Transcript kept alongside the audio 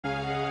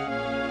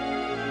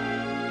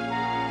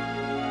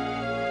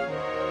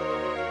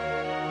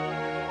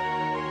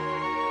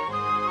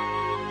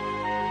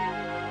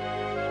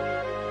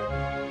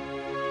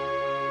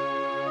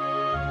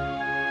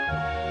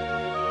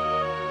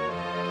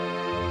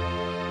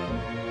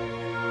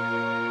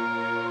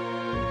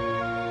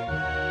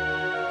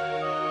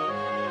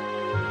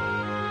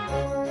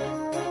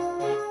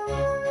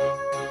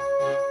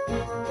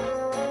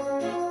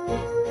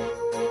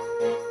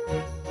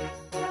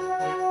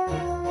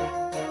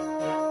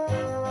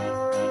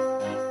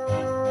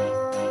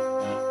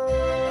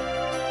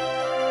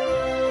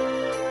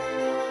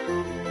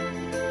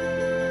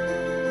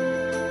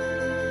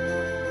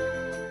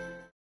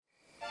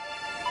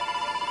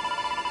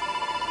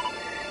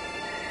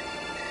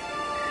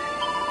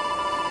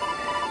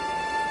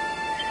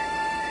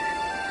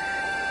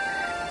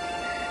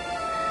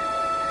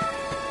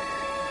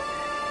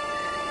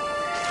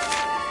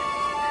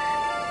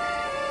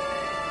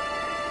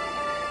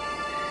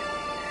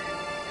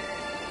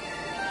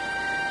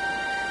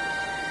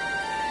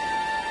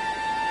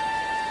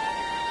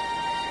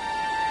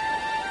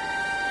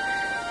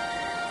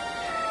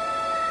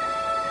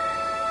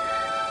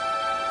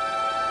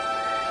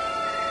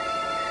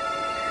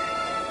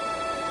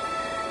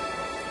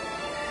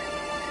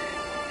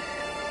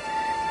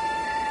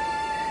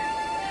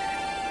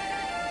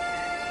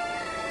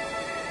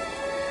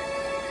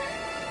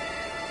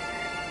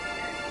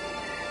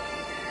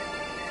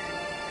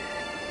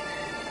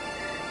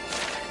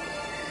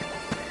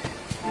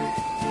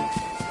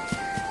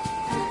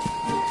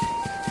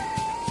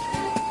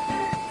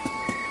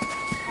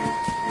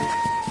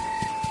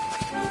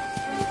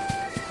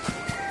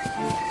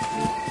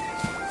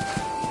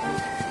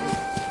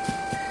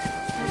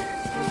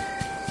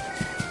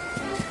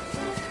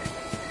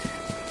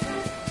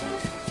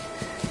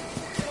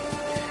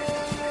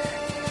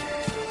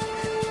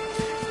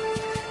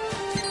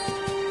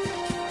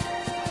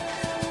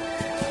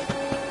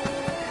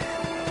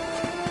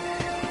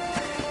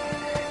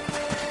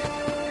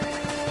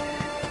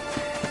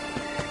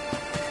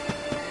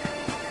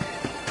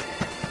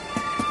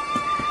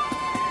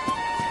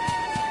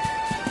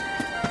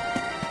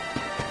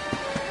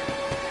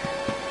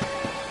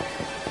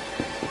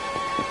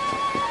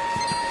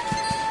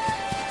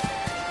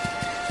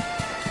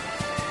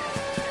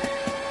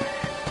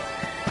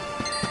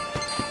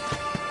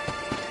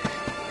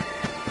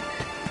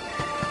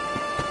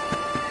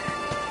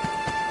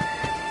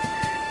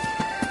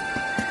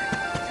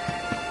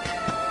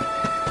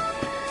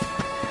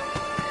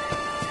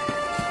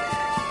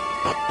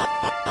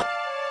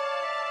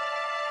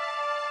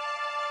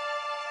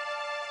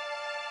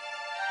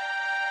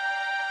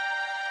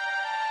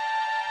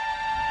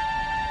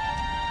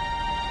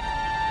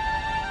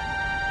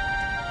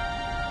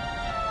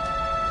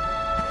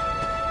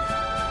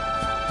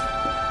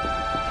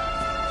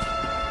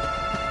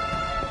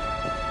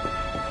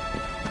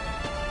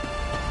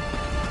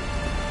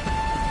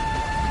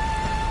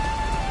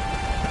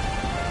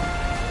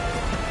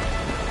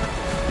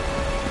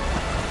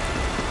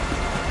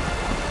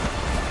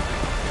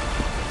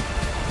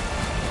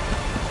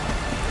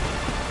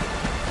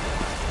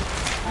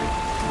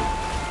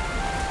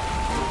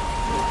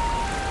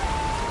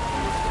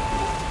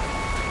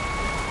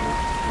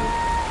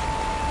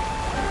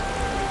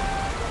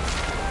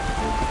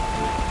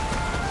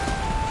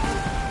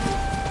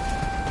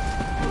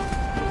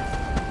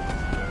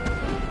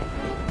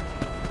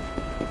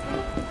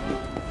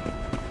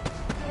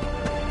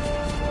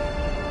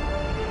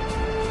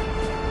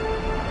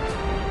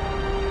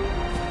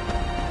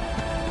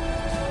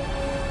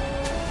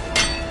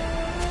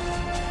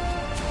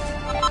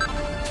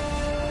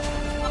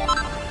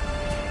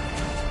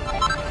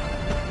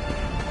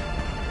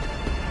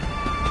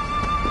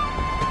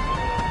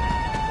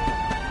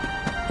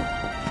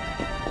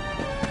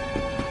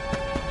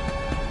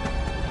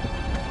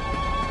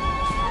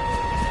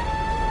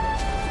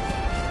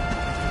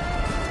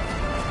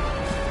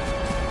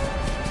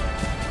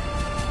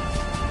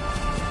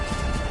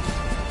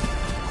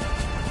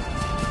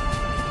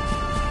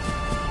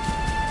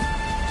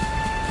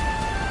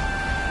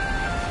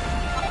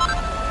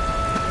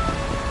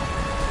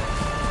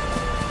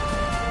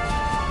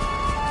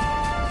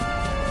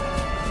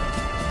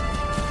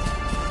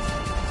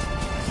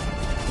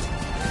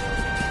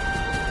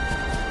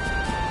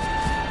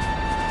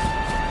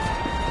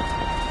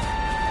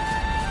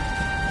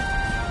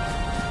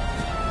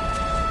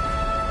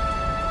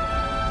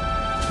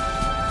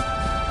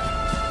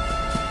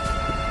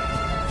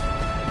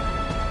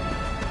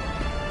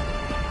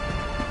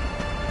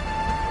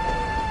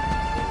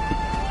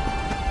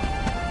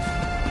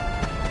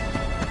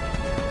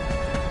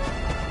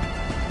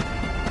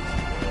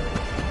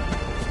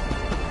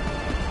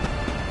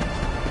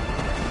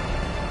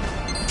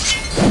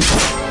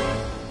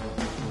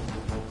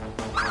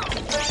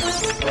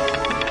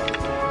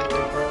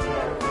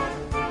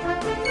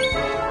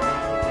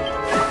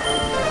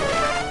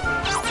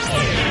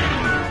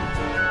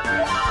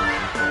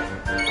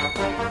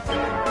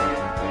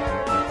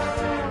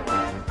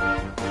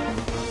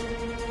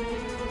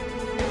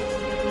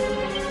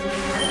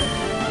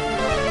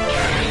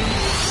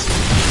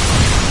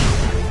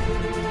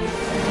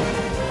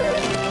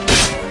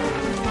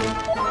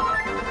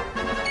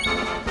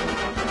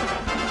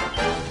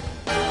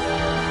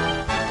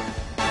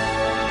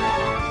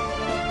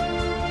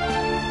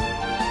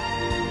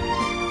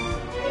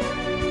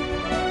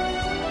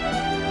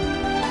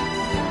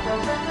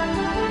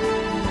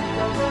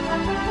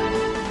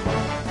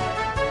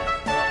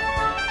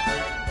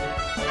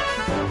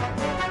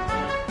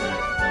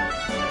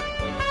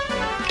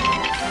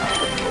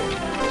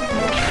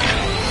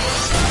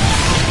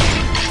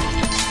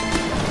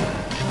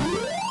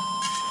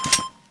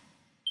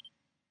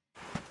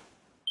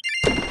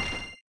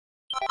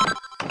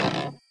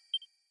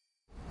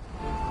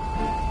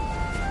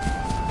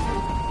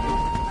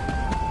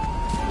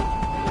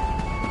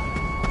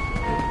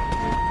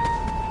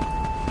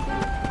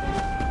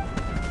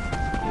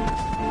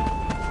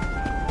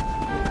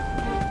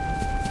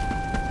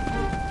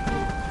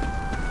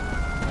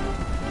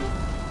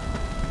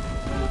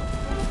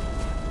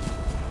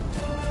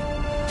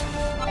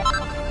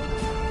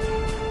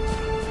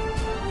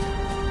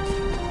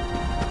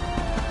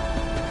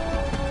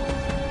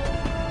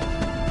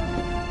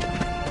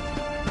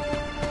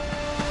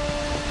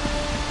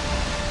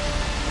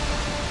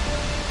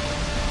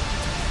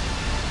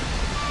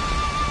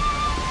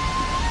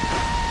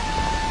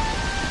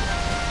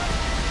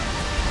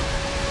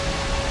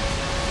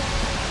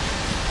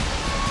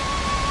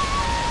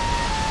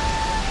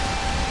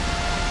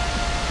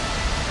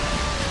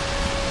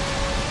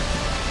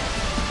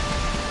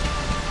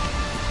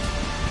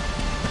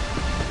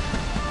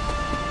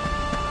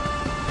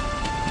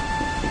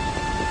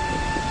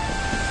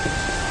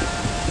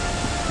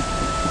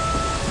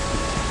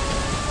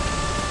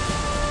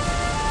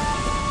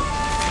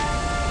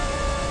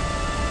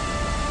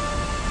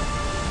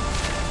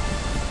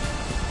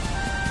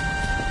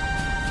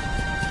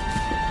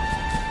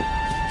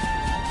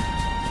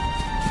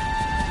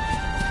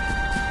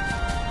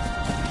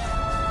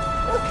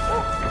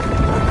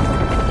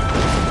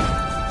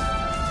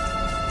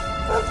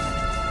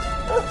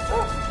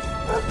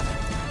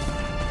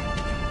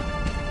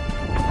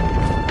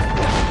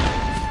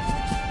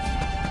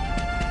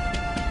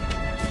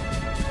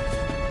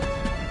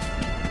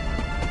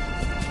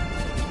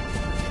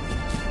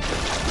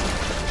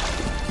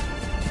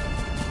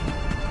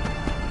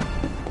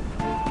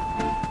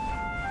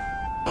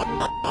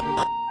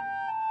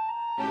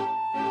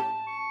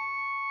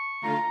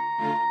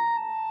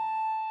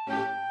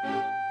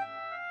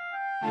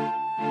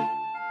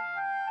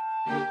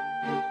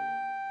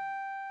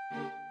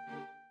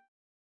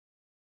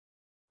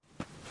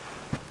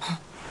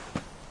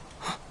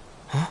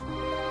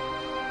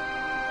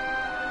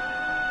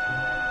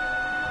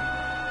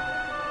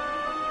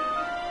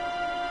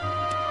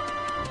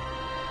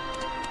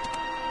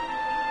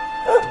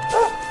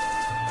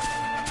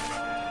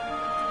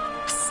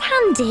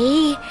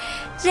Sandy,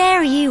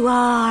 there you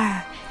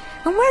are.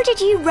 And where did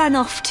you run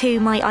off to,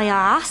 might I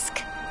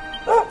ask?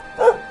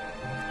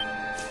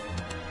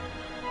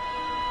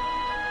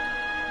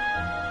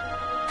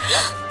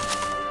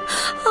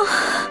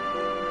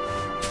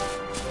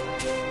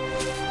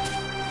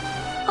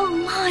 Oh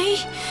my,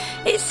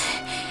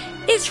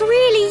 it's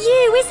really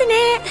you, isn't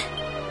it?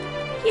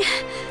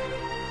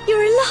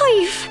 You're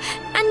alive,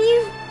 and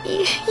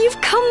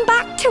you've come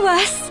back to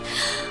us.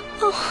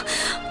 Oh,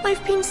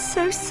 I've been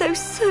so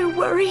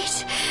worried,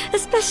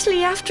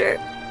 especially after,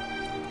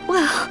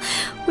 well,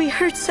 we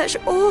heard such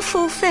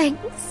awful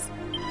things.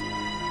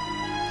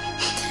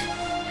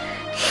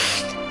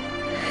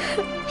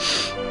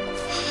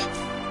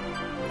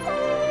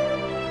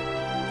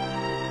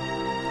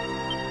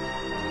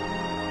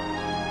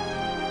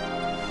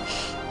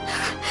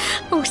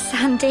 Oh,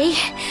 Sandy,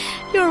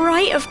 you're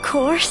right, of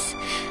course.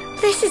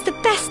 This is the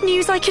best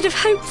news I could have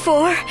hoped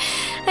for.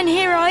 And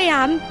here I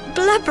am,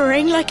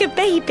 blubbering like a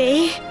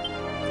baby.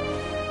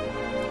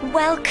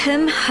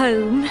 Welcome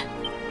home.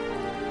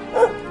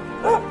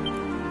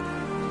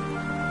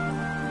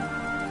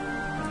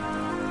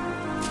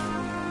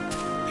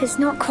 It's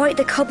not quite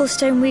the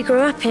cobblestone we grew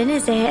up in,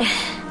 is it?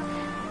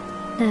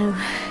 No,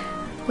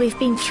 we've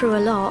been through a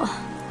lot.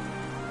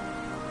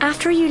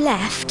 After you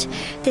left,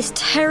 this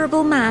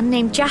terrible man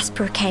named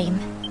Jasper came.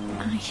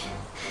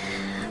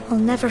 I'll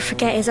never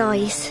forget his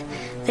eyes.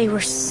 They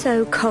were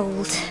so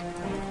cold.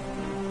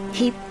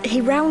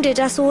 He rounded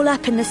us all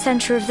up in the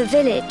centre of the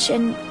village,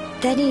 and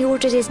then he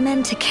ordered his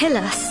men to kill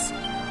us.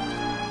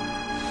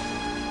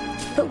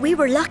 But we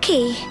were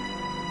lucky.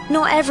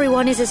 Not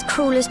everyone is as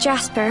cruel as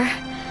Jasper.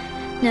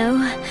 No,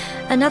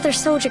 another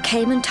soldier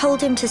came and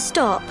told him to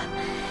stop.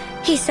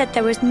 He said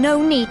there was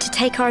no need to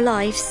take our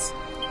lives.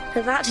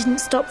 But that didn't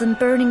stop them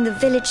burning the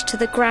village to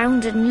the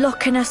ground and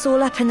locking us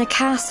all up in the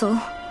castle.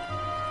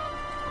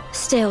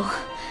 Still,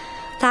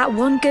 that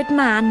one good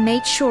man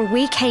made sure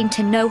we came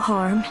to no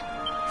harm.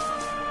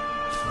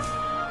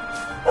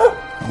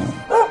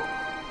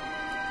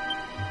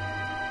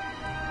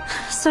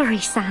 Sorry,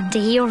 Sandy,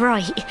 you're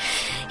right.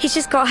 He's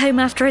just got home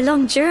after a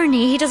long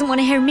journey. He doesn't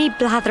want to hear me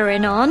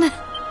blathering on.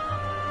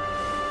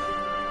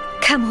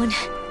 Come on,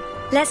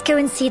 let's go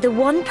and see the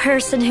one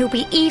person who'll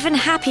be even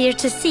happier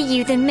to see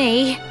you than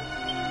me.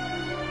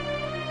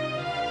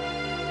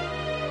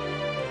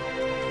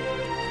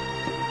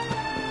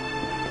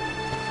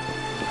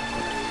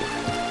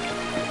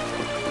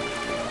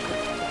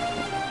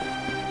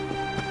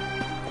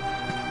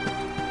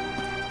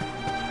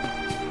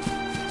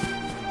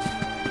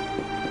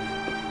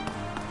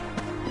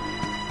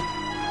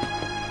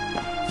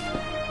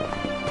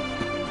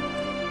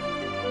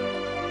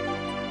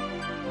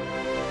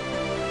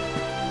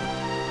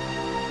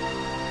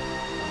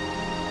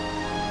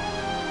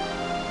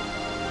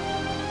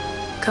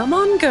 Come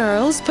on,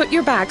 girls, put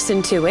your backs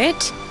into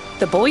it.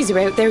 The boys are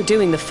out there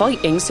doing the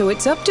fighting, so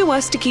it's up to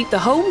us to keep the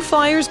home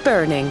fires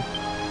burning.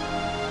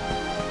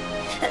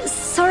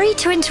 Sorry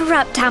to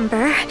interrupt,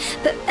 Amber,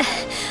 but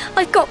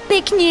I've got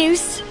big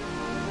news.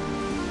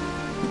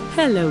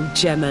 Hello,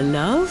 Gemma,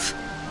 love.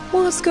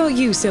 What's got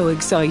you so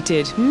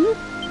excited,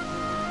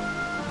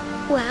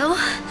 Well,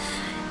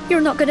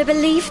 you're not going to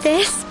believe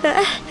this,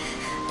 but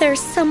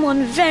there's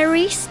someone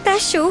very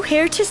special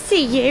here to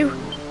see you.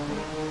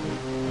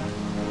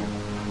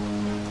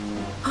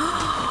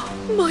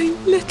 My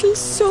little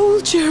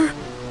soldier.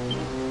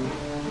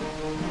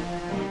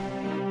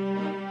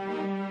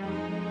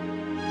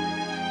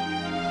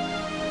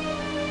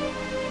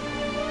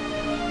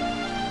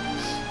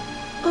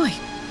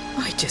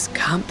 I just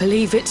can't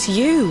believe it's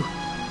you.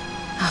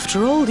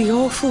 After all the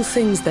awful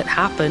things that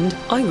happened,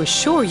 I was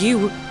sure you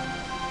were...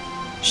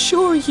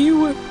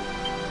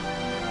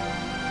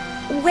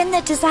 When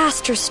the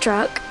disaster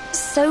struck,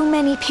 so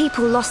many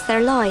people lost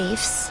their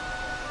lives.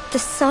 The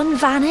sun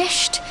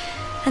vanished,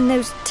 and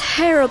those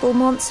terrible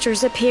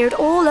monsters appeared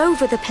all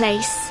over the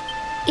place.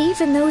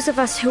 Even those of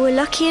us who were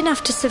lucky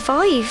enough to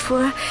survive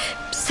were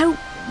so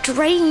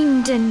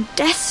drained and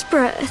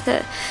desperate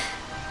that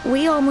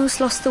we almost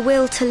lost the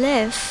will to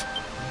live.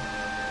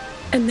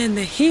 And then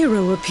the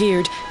hero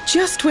appeared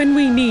just when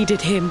we needed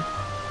him.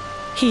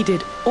 He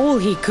did all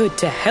he could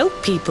to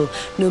help people,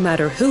 no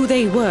matter who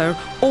they were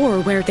or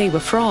where they were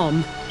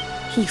from.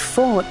 He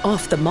fought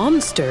off the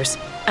monsters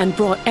and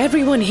brought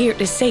everyone here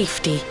to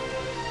safety.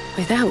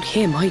 Without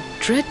him, I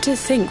dread to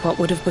think what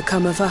would have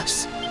become of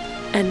us.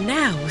 And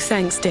now,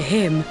 thanks to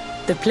him,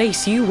 the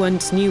place you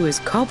once knew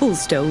as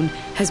Cobblestone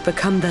has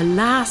become the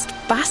last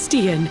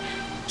bastion,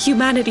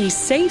 humanity's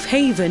safe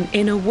haven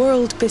in a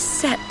world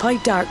beset by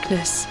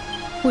darkness.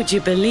 Would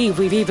you believe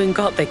we've even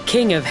got the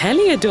King of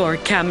Heliodor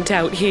camped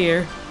out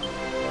here?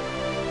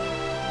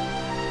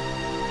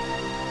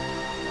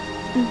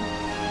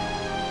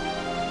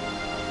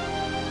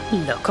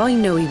 Look, I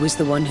know he was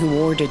the one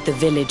who ordered the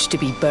village to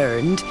be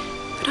burned,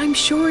 but I'm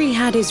sure he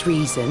had his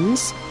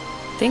reasons.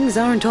 Things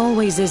aren't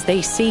always as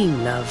they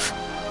seem, love.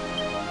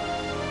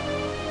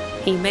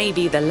 He may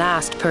be the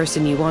last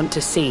person you want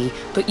to see,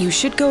 but you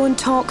should go and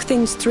talk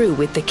things through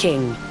with the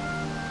king.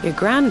 Your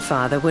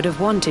grandfather would have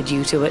wanted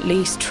you to at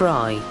least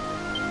try.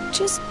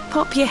 Just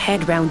pop your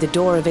head round the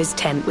door of his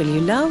tent, will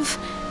you, love?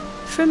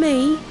 For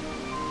me.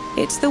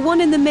 It's the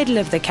one in the middle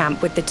of the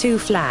camp with the 2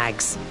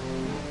 flags.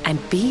 And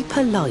be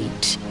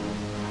polite.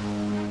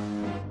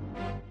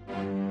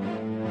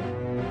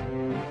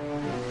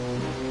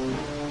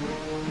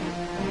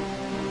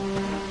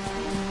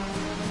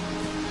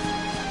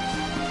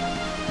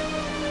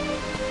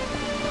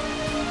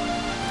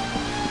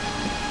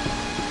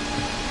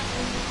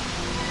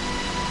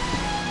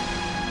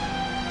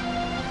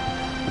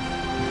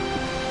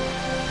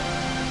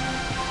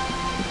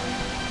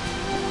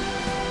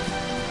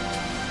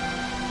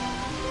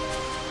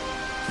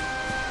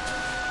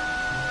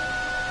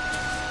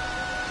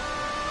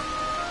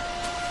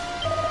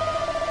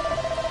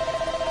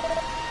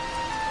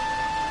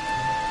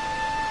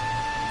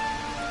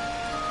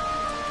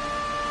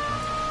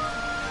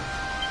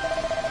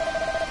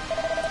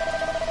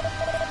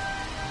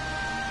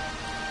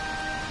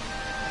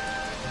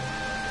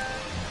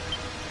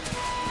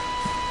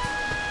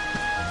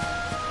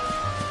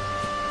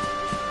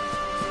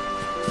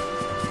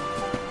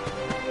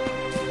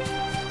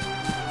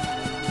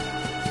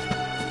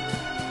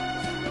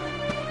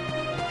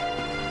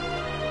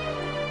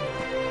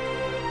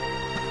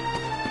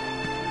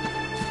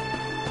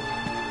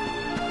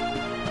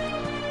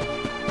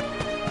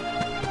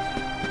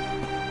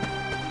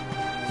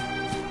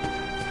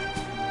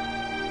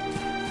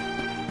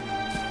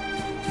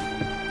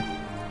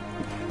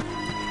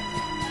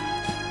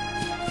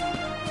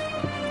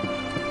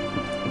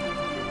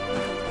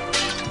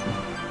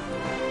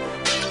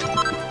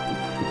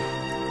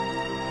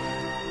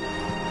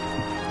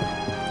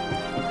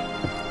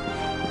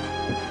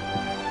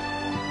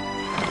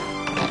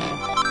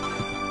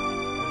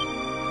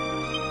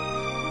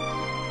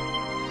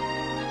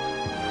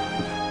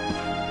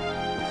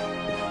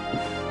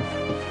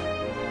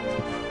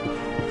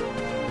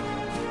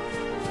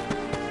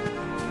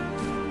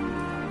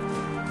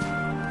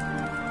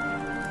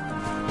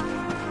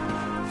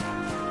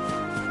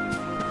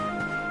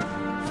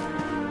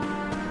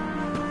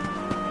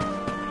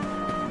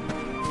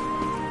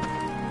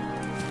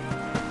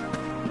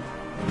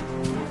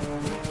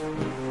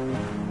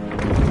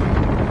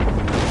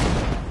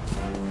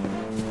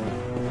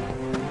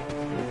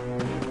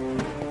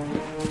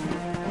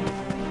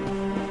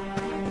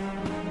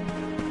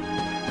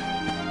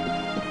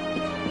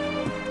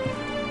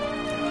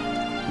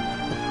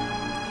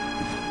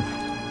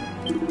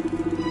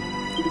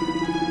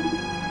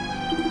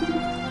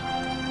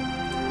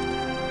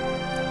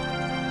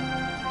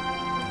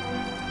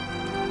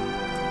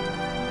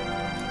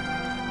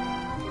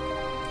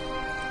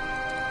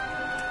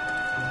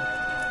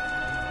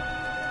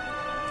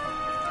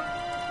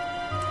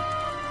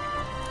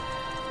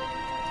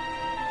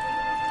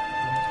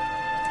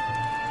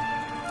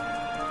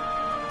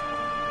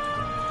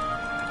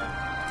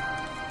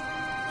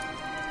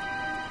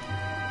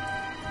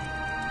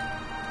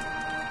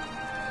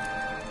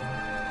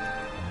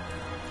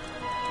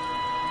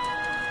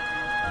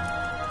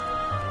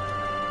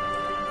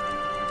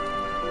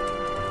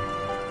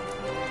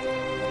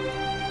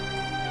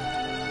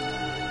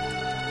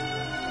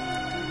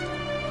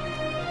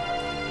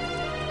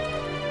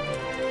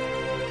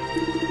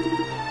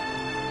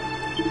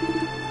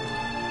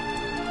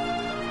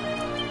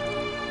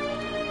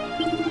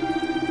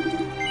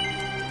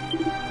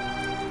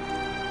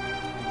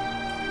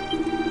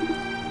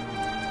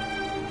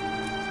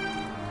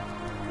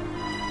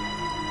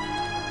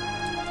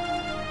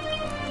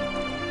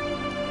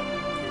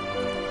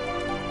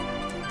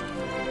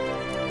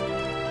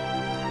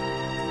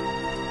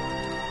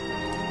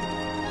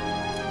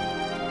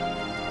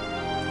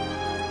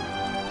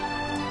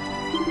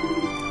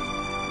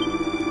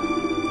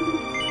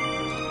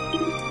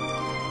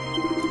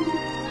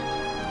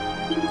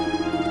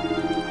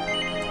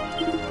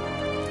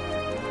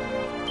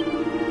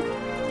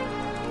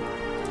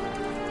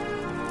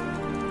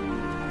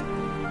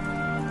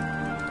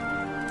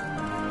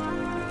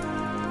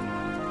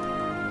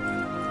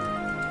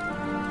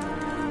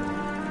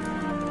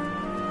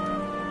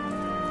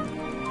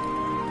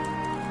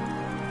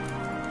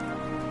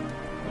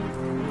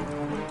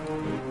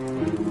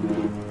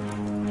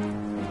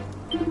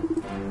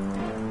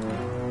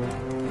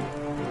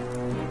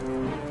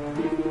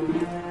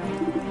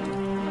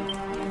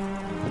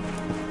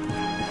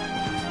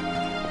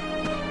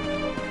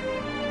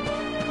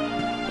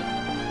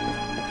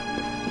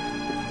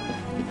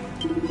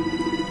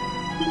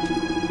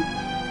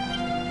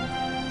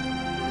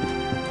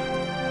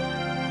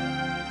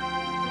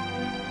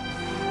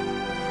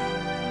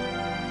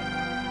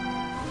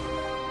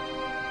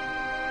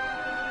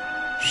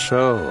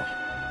 So,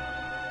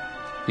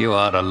 you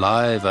are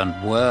alive and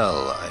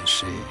well, I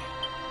see.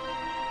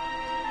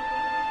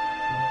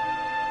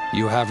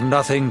 You have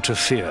nothing to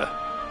fear.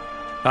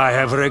 I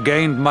have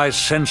regained my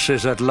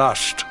senses at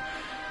last.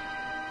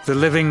 The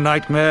living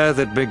nightmare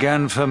that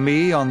began for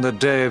me on the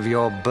day of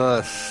your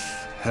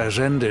birth has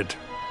ended,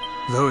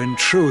 though in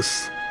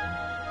truth,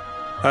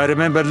 I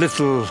remember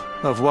little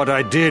of what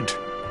I did.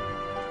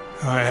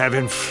 I have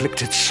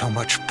inflicted so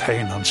much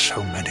pain on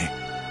so many.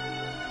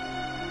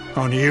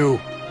 On you.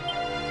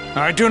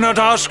 I do not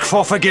ask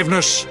for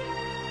forgiveness.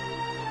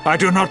 I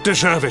do not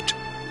deserve it.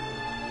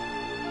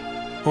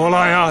 All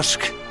I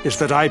ask is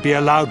that I be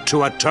allowed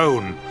to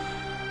atone,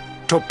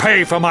 to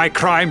pay for my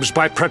crimes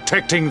by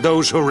protecting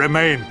those who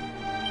remain.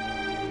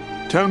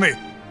 Tell me,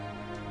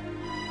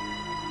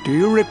 do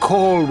you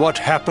recall what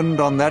happened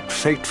on that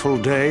fateful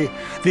day?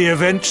 The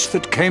events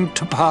that came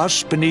to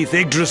pass beneath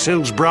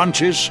Yggdrasil's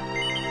branches?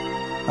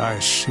 I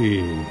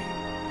see.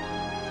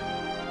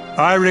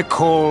 I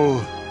recall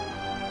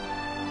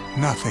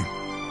nothing.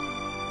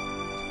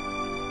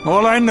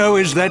 All I know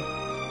is that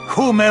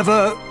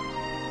whomever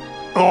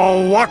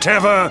or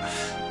whatever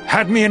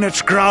had me in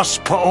its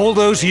grasp for all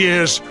those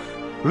years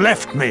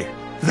left me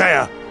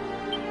there.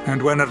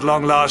 And when at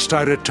long last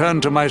I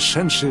returned to my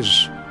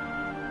senses,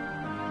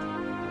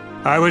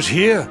 I was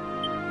here.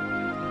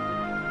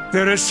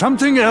 There is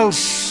something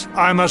else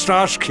I must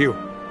ask you.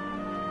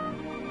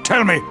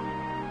 Tell me,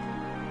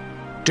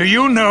 do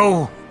you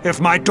know if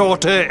my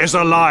daughter is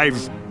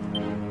alive?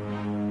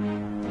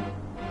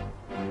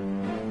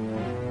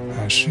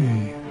 I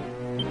see.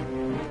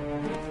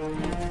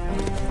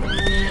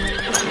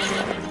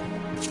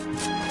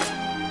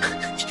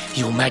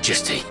 Your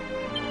Majesty,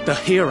 the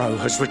hero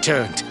has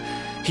returned.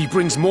 He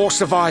brings more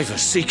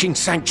survivors seeking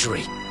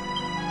sanctuary.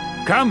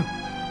 Come.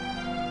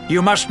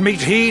 You must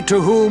meet he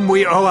to whom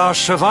we owe our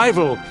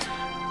survival,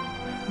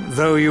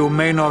 though you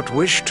may not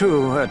wish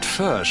to at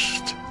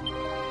first.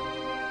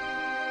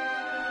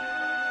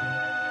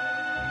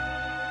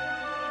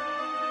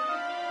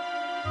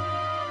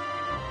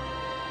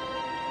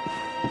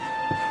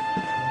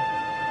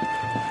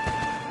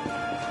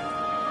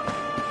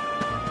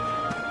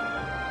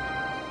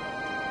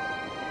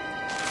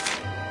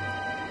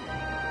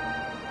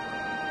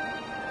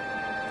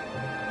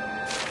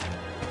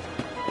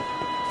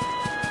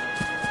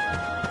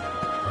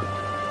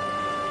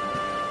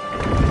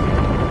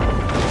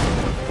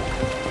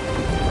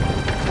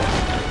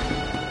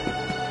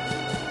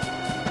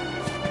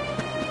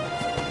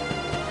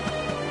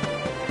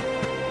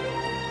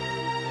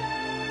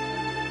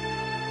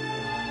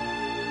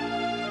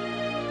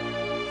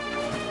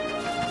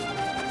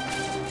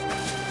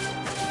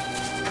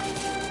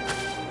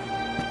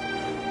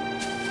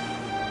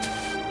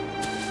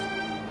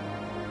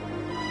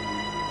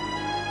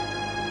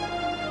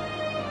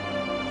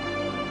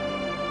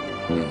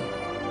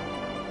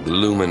 The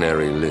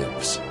luminary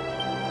lives.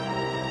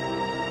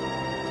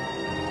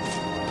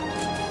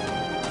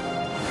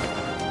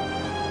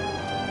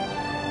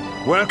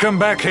 Welcome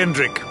back,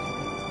 Hendrik.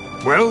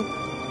 Well,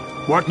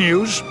 what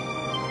news?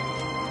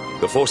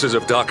 The forces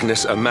of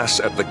darkness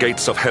amass at the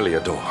gates of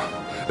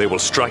Heliodor. They will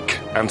strike,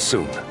 and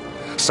soon.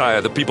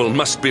 Sire, the people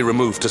must be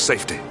removed to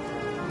safety.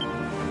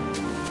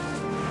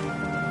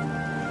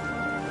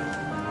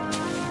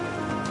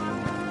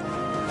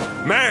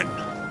 Men!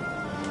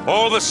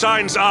 All the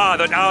signs are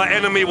that our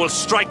enemy will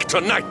strike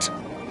tonight.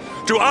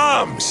 To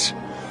arms!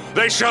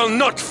 They shall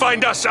not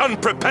find us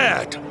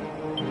unprepared!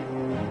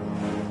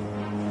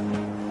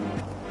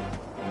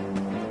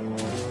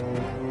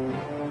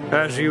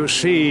 As you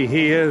see,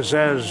 he is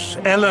as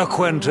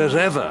eloquent as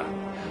ever.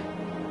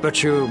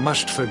 But you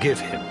must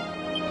forgive him.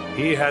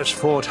 He has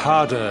fought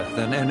harder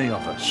than any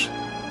of us.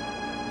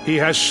 He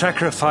has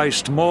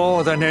sacrificed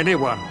more than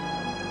anyone.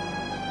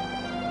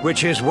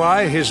 Which is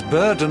why his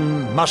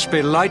burden must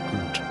be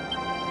lightened.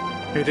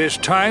 It is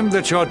time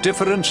that your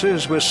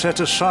differences were set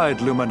aside,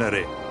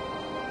 Luminary.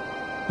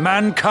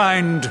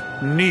 Mankind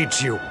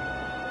needs you.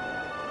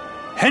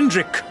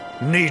 Hendrik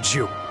needs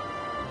you.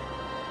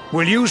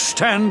 Will you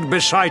stand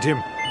beside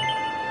him?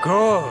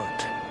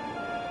 Good.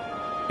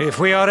 If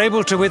we are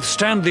able to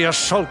withstand the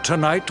assault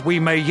tonight, we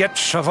may yet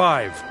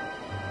survive.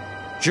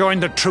 Join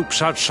the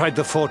troops outside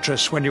the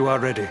fortress when you are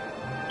ready.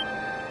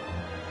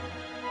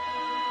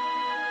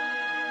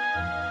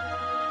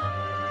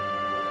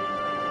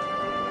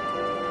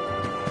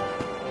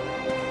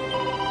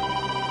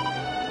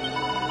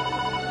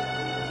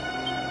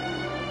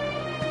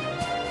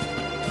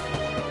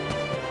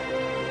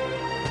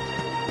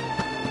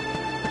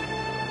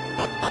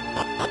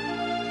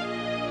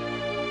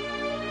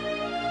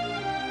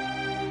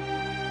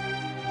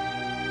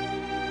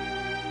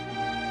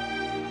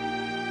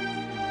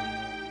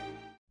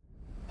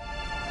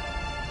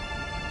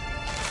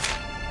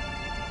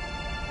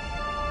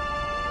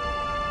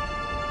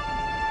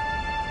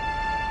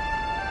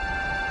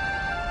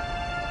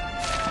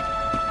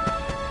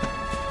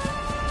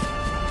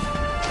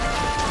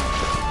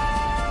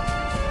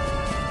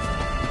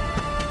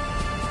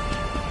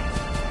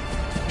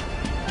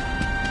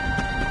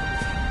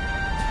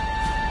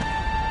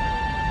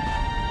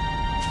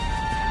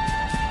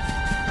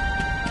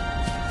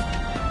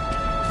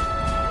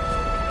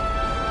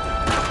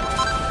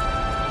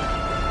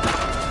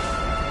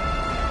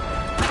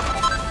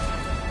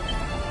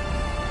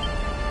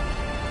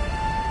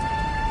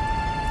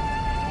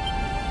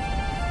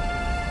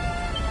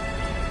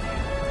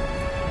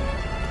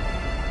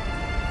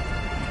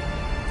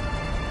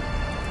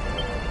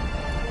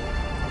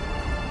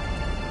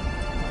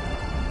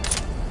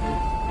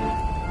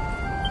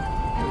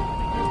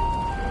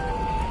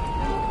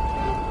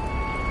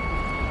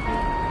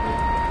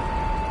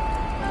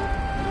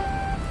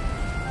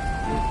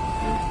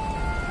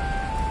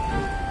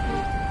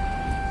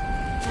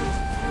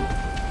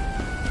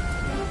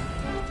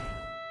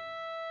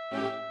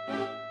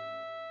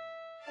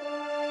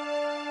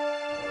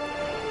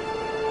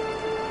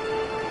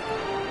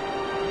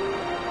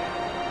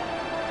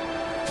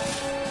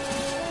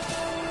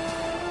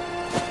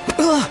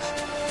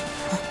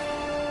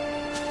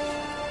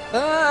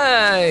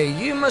 Aye,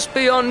 you must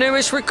be our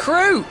newest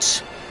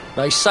recruit.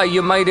 They say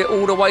you made it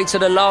all the way to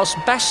the last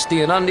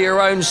bastion under your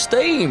own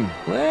steam.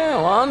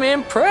 Well, I'm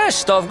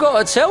impressed, I've got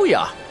to tell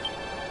ya.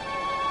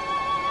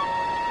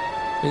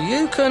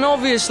 You can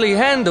obviously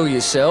handle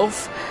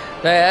yourself.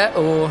 That,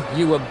 or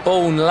you were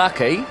born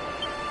lucky.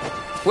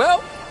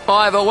 Well,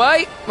 either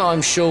way,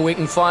 I'm sure we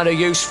can find a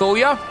use for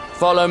you.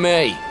 Follow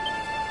me.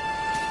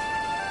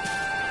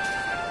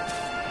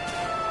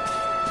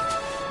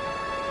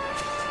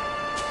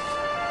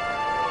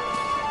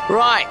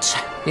 Right,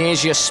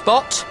 here's your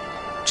spot.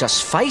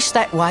 Just face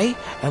that way,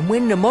 and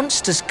when the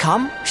monsters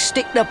come,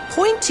 stick the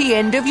pointy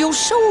end of your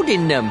sword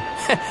in them.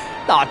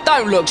 Oh,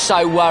 don't look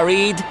so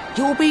worried.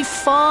 You'll be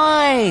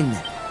fine.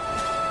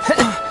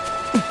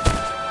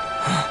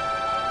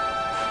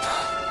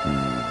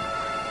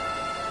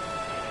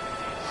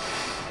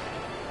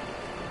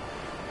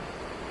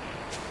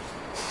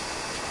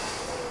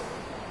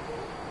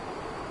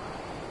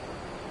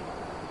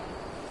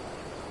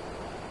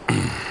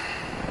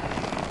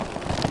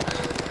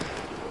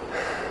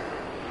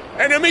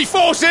 Enemy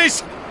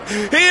forces!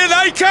 Here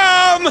they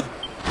come!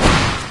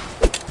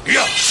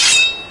 Yeah.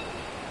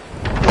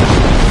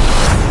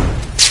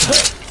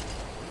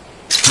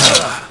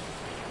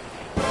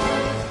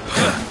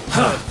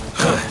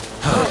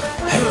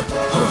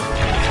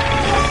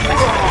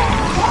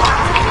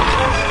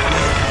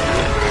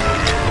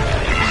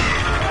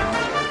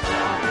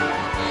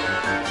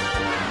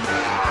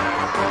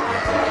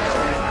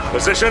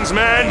 Positions,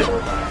 men!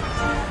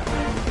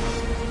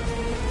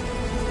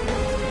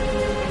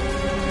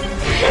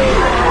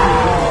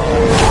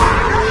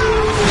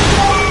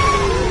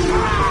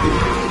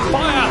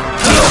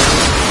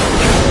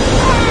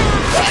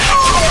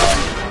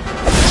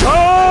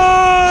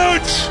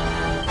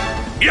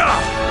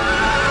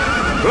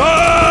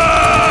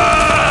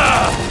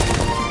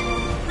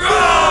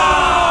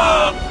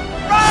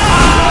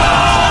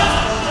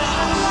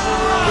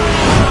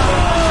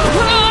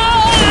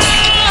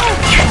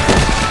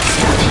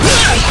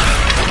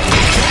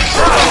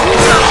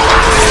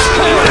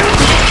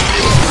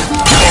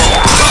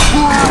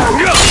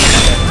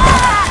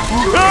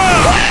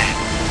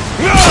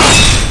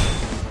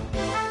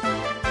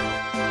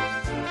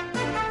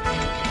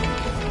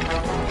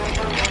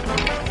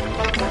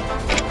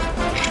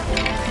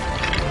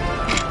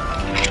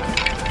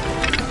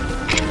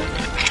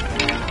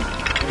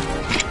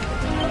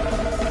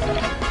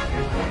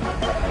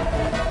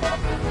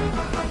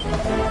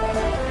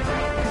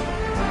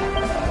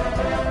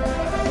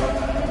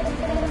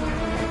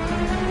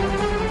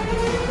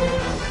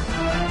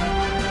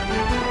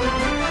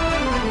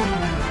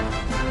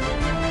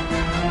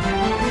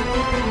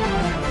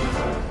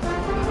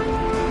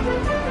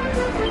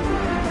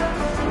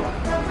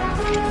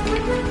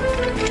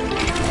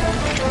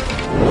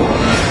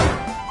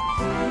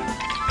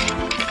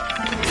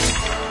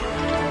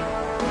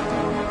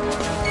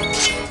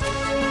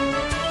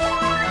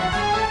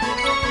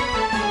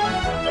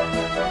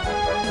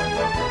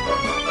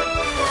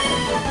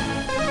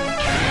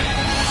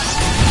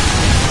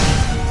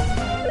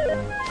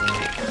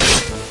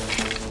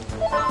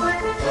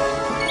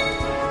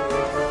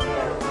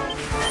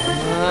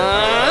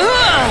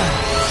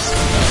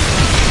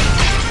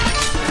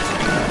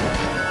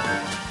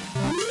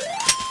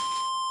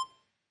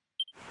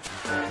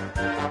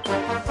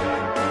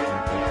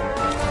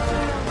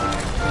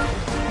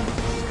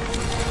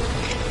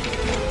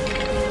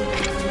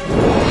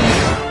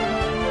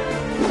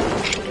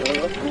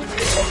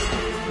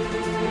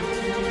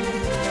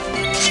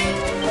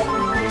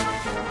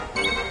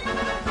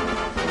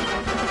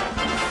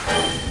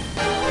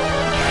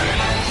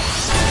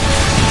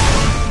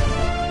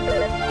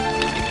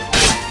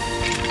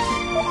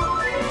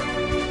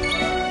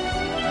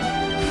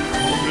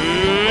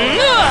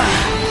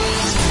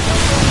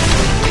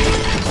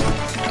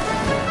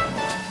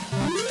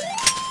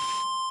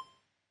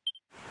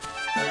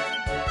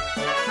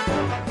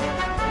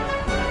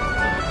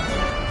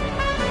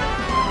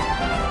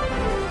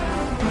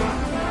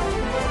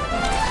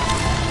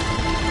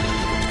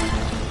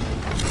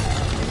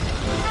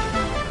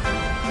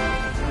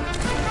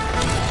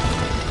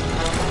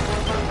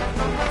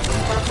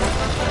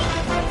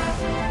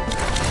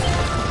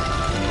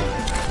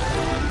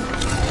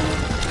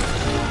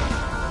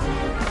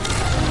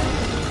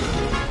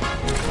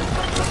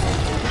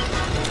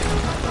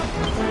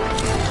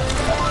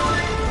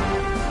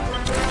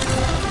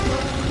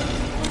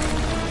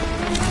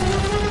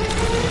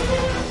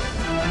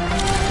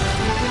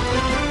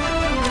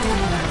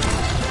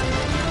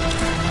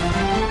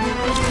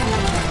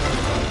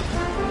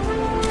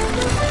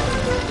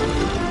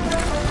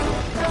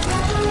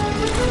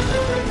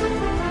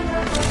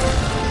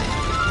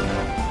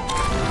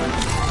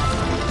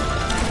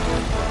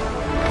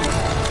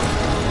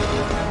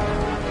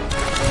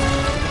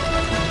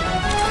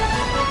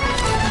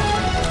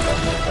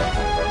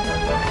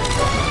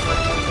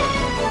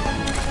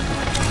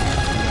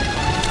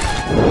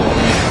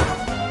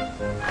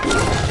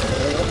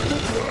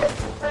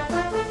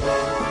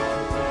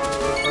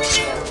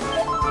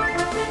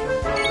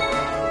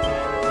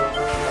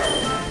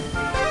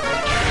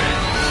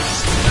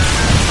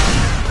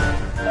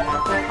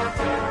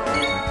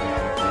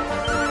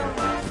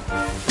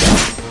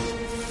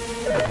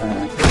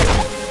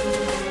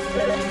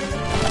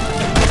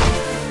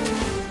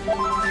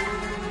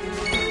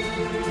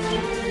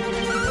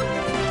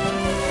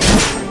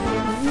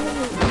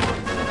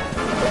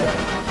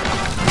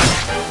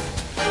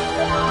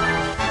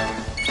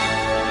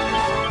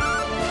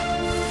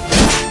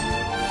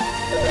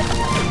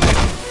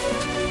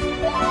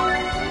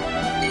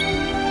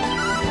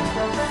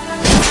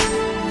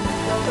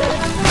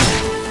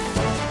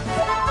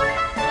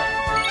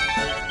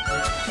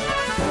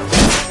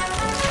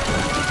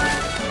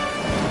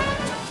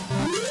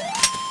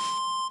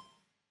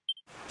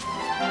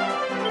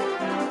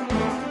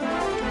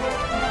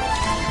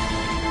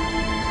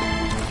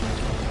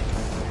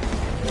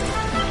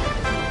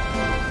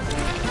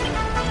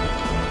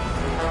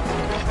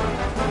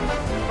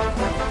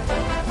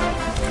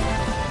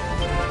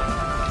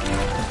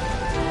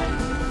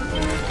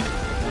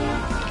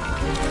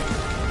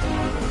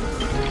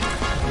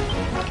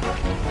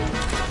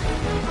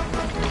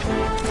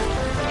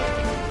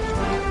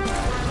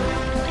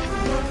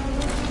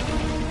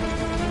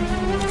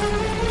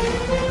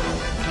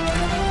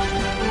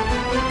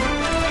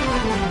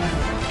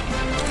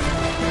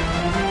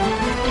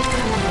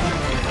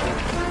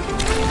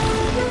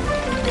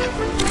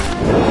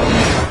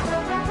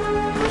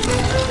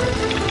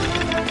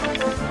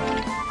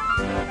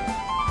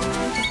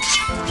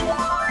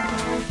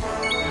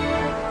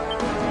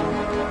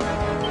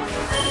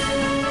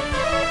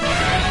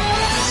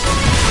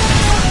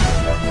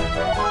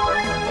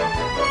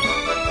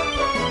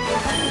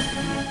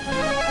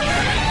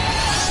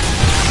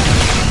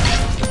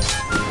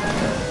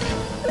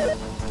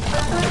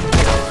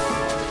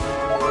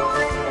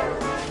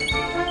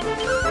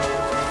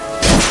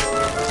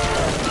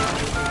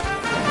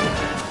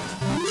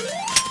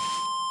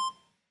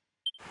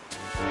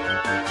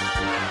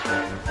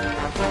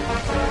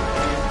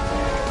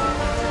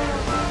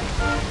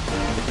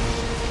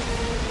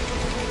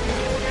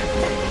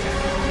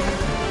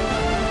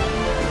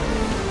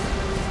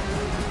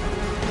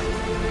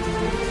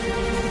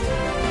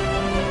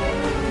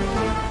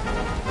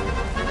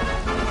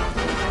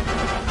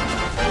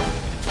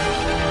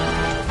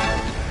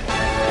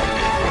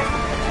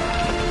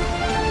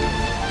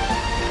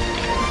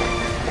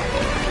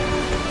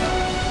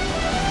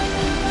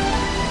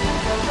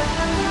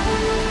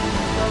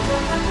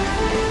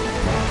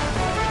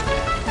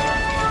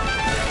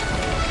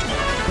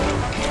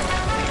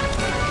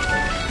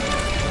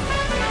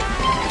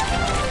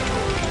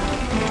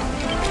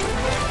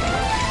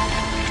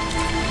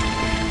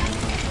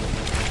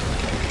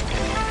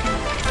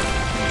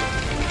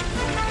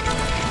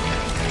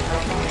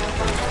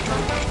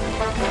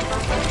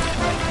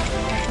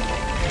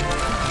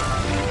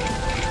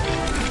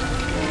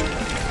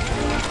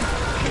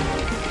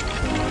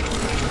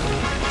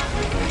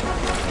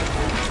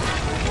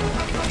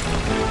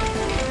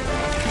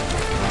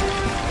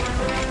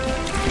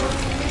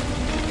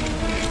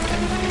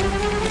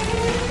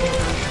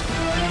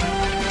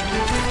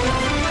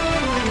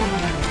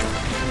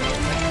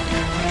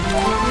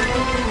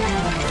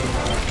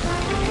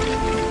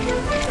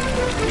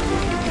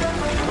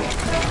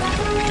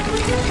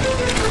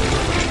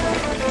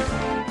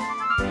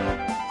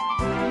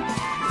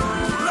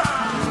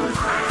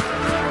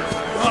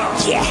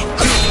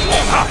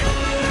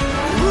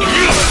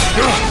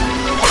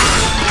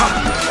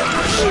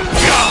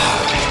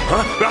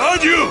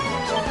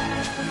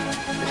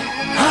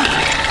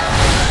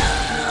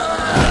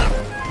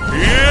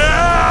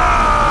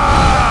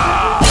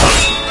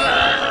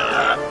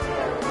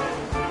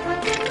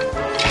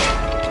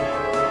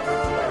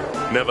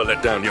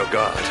 let down your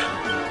guard.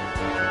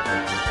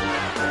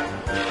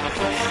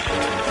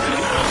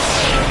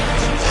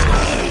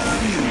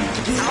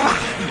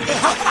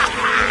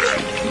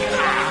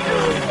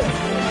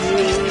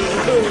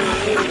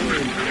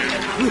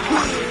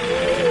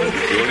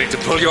 You'll need to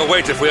pull your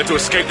weight if we are to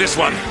escape this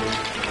one.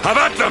 Have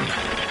at them!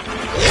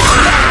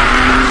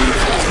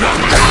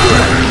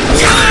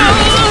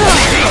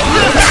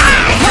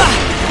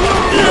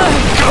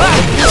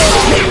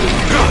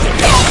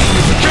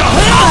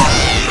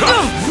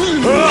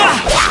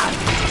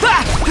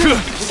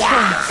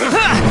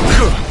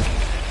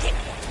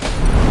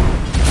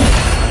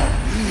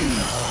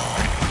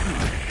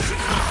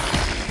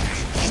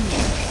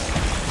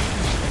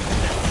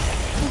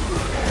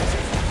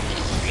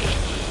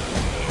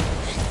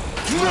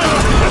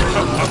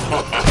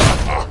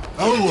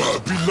 Our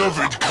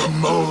beloved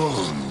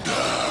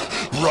commander,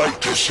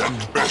 brightest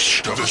and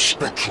best of the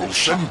spectral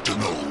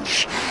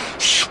sentinels,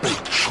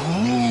 spake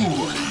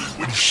truly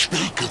when he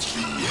spake of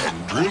thee,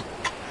 Hendrik.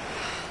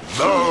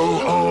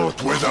 Thou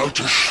art without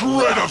a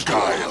shred of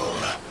guile.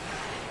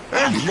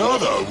 Any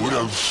other would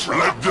have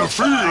fled the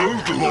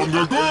field long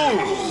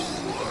ago.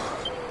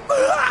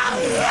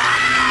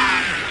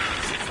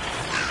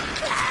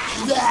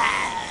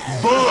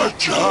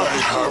 But I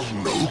have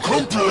no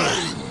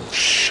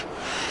complaints.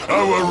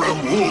 Our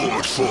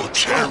reward for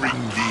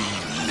tearing thee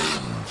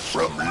limb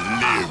from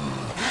limb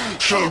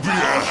shall be a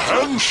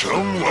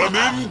handsome one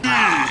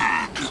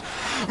indeed.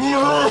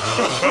 Well,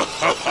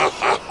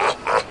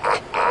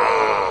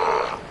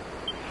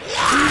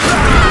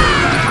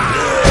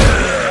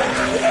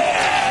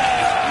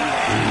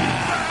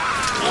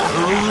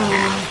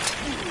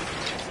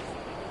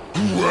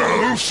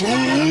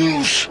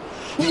 fools,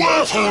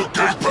 wherefore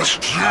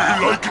gapest ye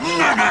like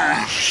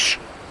ninnies?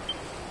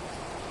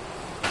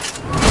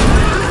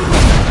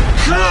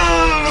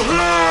 Kill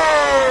him!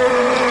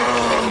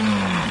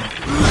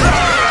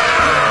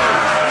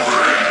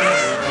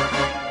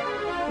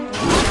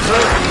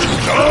 Prepare to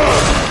die!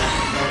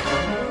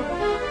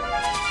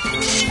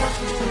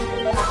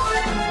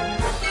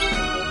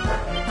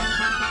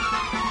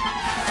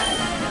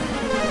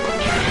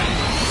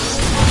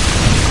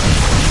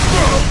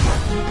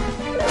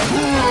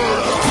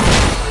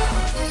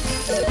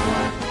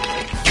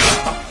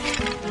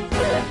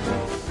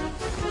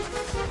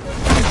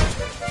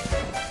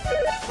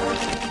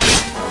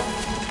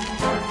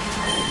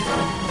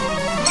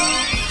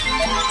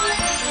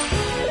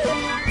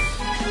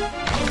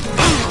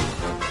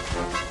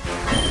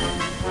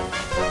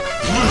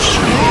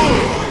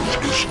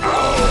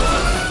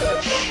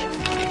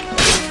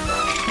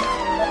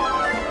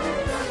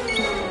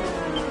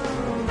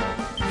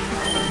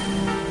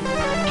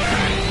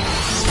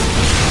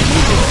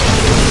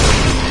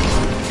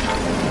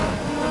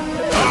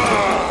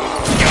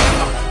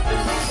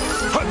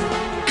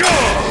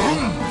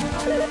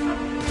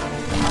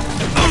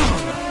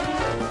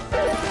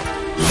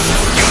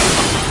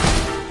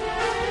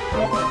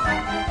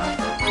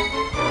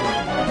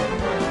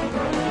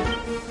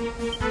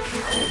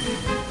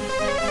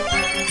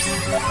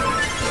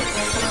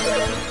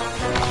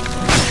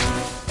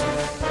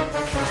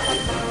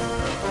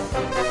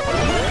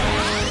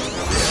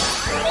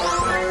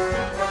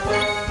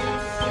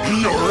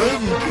 Your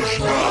end is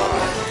nigh.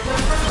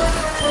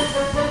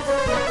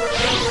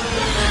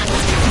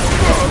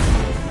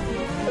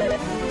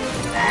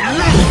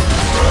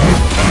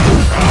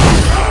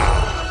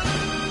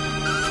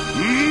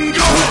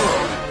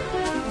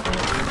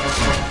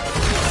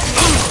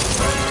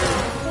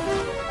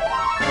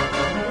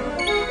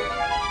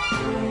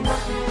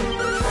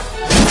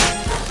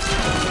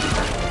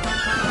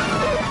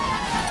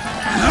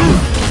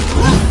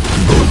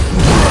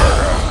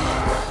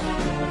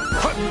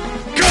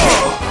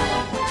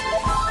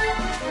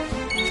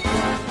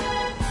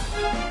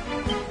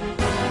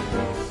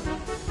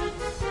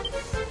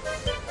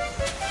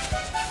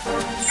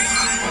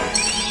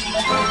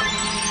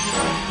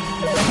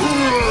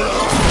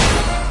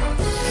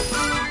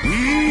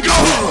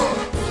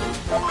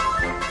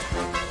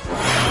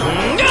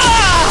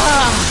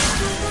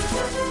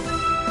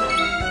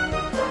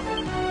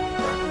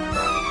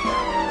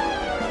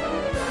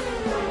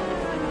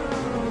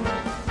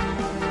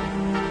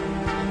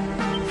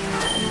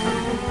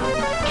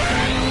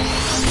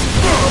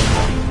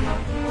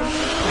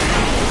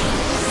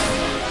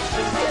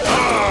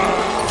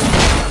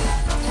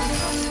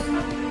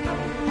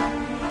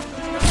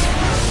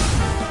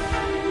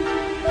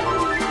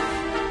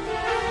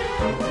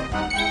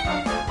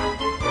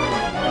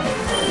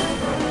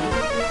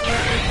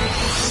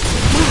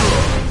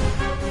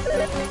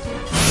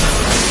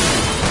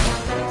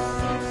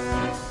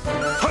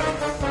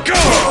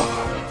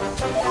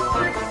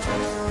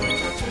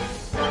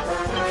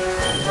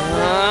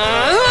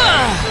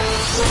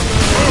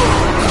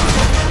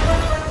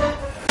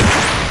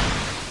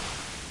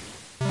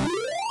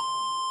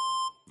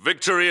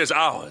 Victory is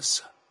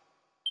ours.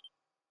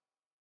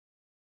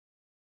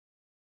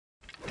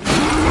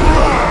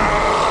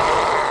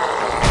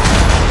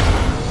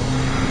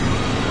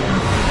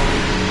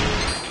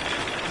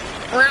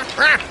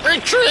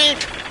 Retreat!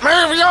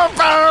 Move your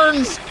bones!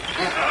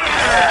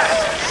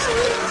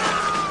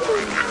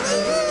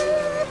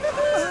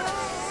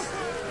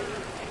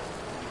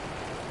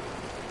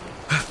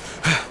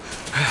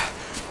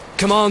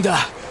 Commander,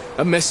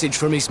 a message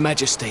from His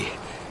Majesty.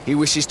 He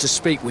wishes to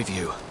speak with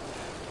you.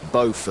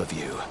 Both of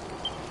you.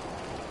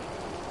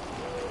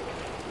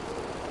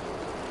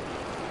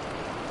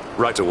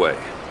 Right away.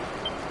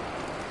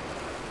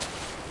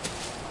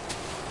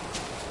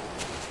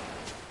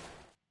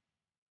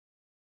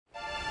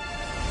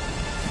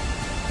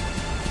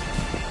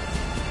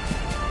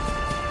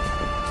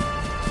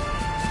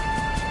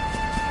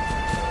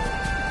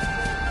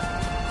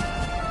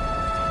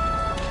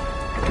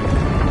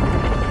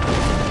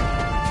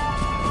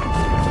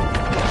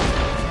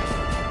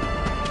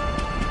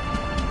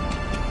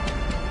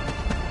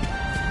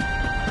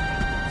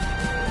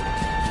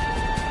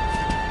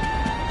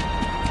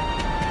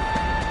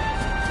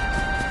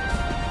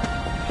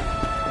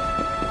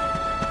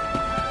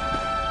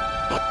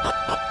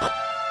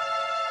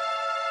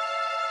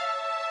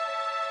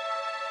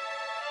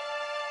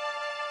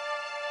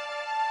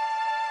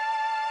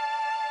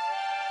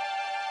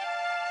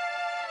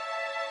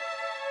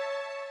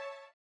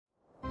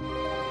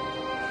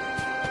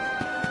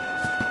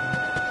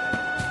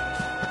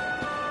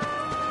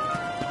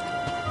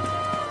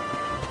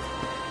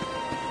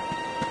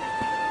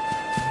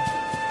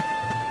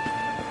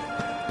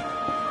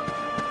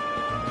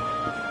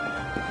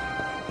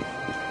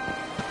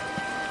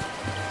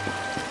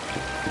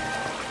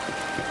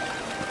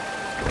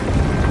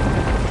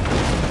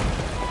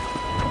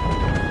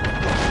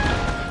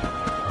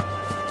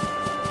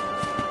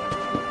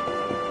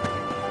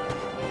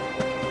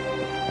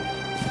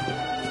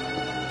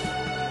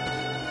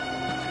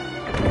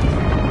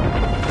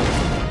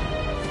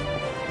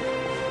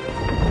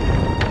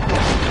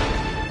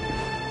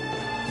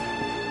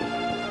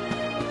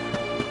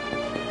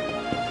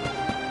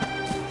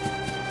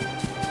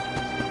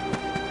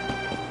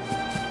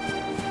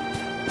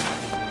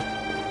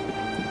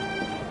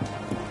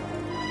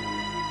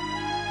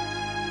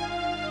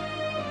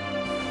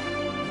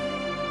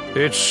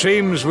 It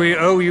seems we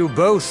owe you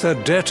both a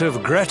debt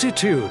of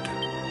gratitude.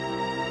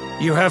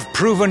 You have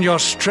proven your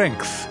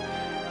strength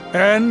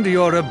and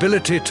your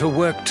ability to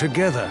work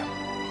together.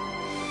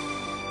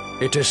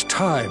 It is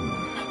time.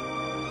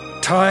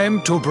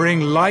 Time to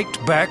bring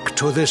light back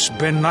to this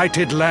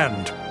benighted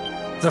land.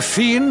 The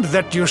fiend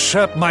that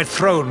usurped my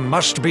throne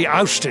must be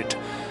ousted.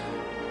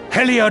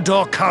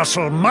 Heliodor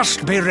Castle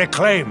must be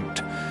reclaimed.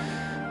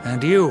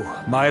 And you,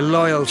 my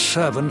loyal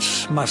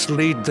servants, must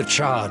lead the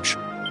charge.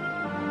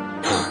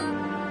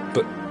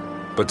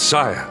 But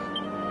sire...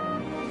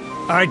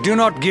 I do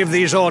not give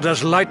these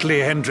orders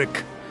lightly,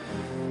 Hendrik.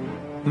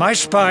 My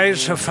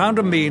spies have found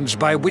a means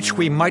by which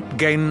we might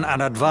gain an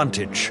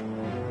advantage.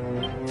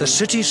 The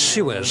city's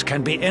sewers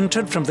can be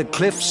entered from the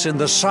cliffs in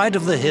the side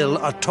of the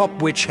hill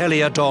atop which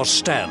Heliodor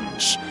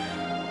stands.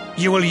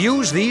 You will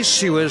use these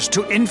sewers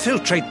to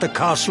infiltrate the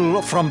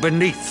castle from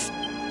beneath.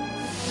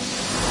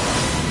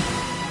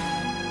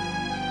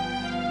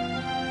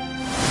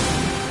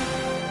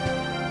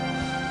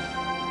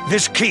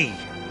 This key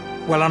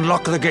will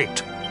unlock the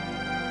gate.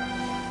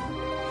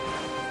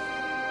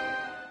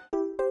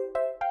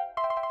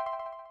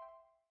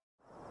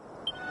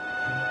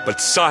 But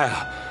sire,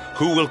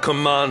 who will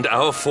command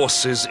our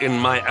forces in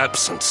my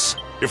absence?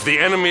 If the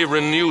enemy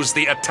renews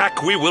the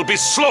attack, we will be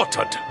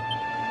slaughtered!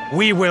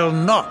 We will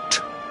not.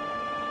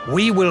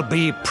 We will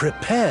be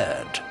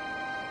prepared.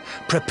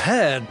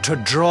 Prepared to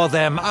draw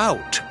them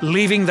out,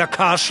 leaving the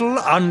castle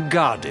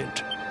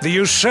unguarded. The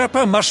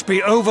usurper must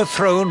be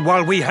overthrown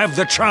while we have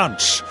the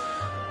chance.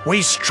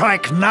 We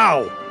strike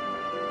now,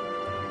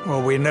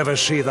 or we never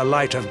see the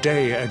light of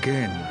day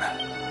again.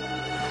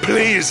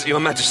 Please,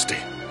 Your Majesty.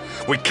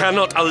 We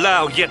cannot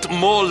allow yet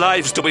more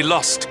lives to be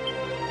lost.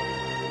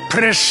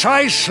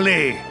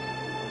 Precisely!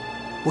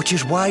 Which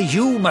is why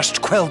you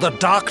must quell the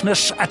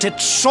darkness at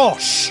its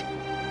source.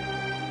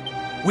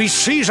 We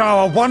seize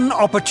our one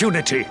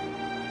opportunity,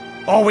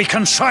 or we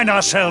consign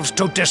ourselves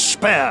to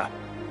despair.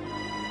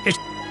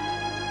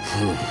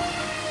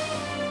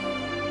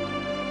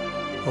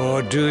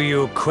 Or do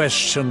you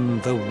question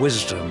the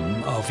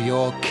wisdom of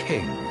your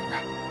king?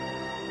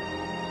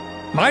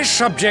 My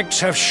subjects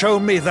have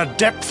shown me the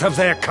depth of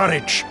their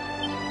courage.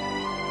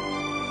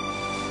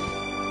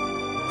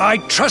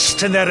 I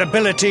trust in their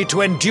ability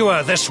to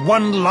endure this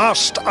one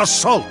last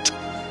assault.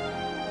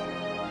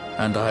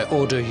 And I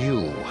order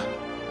you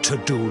to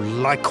do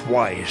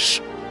likewise.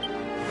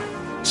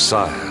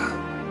 Sire.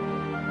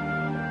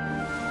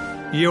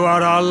 You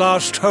are our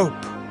last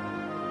hope.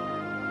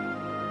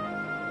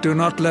 Do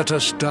not let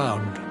us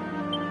down.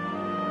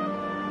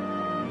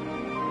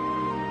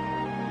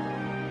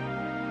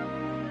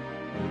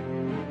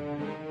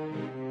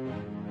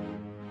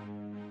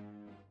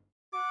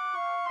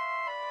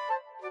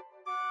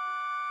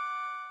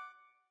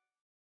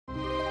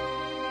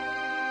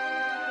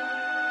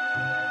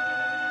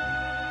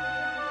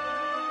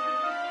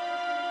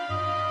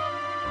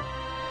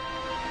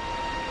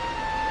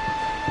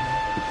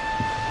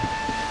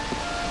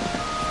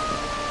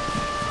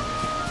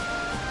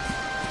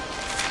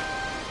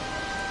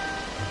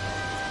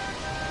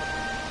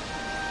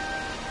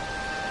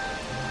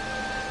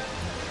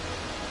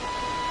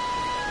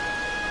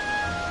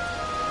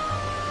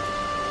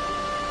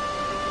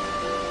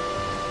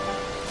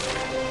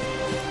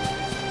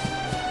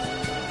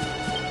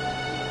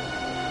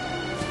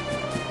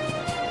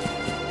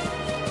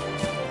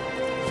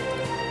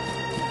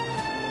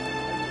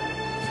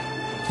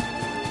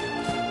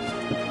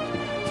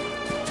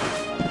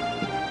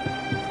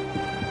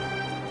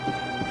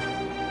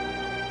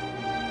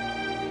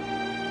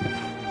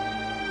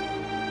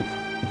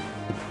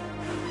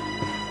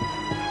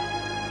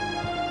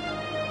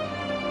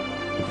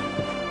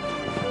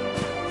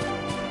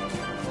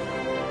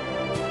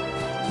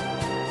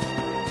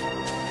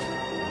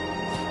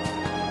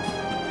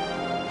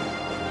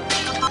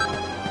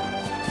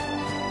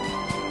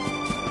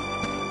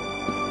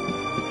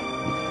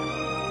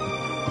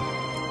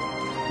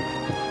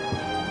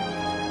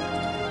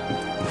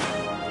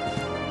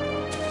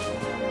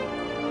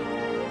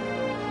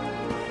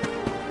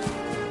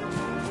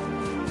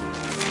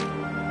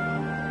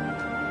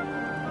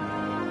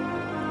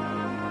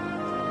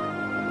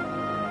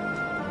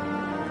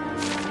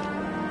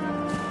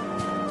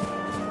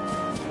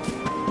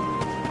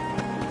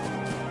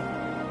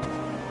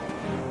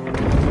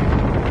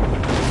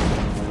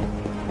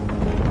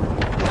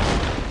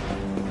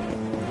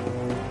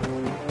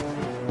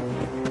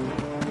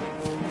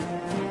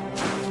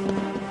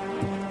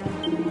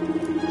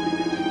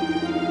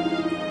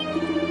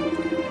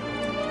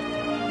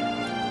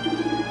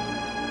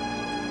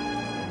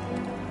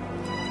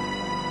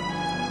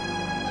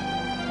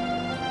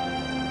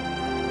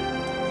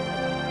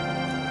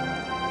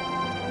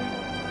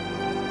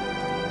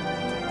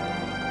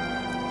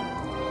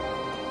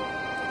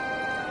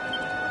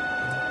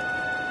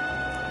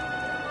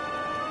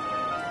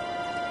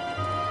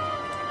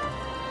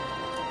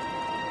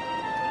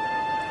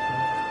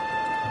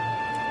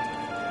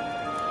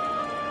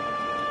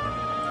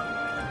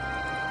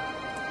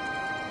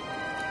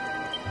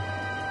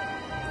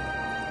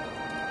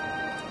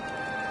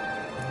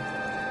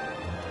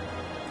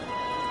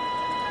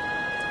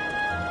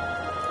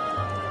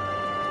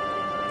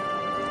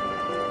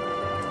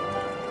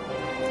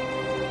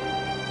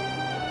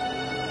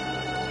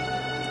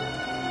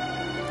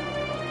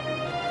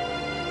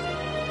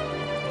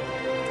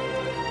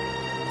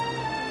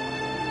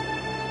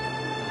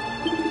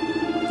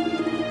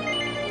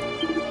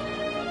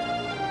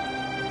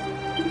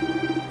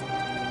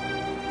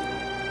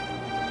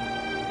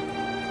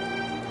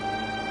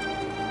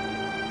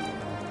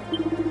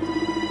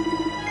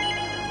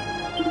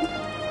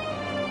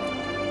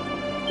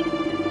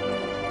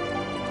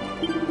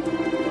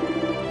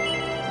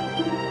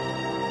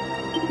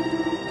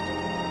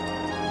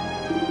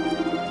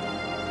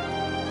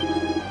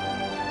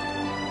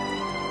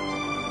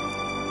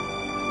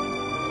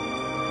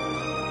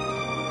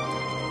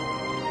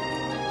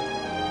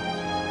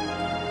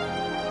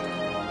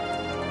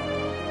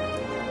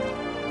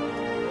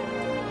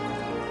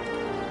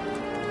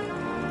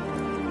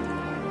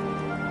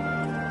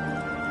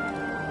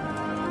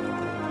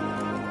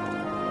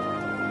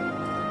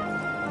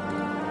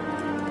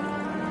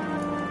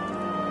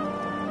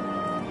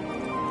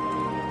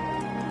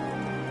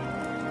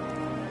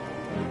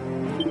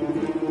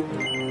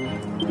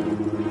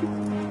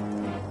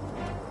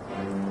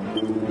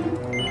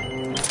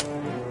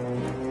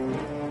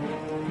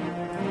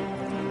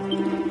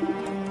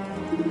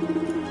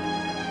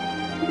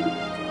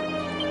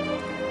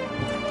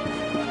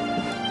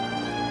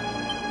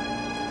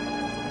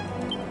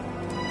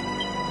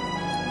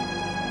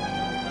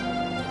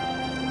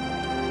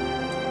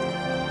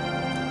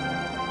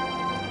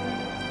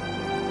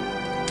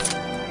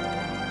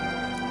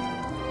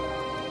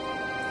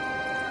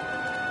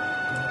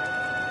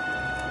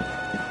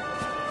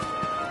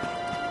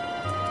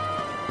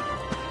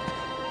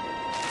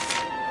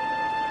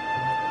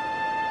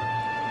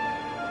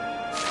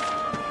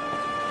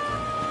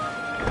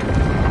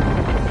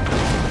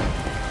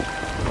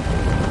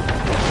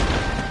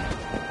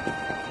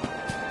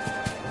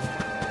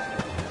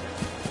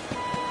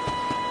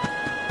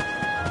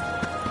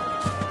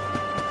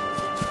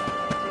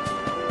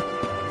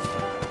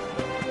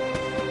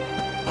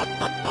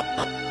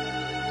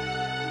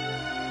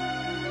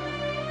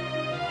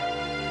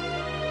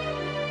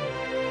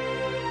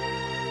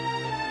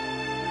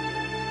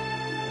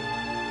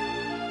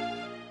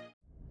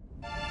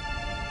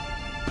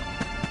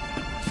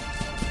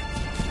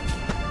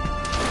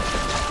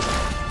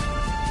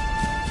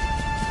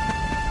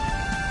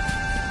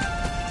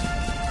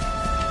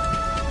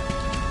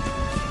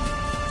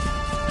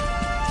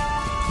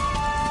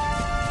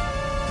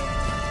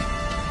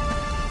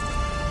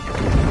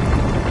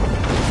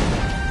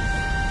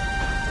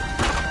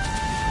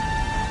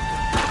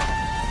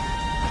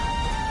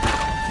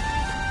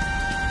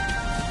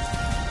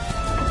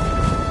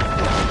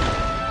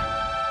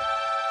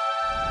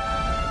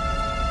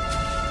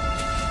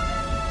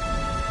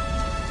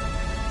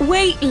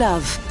 wait,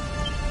 love.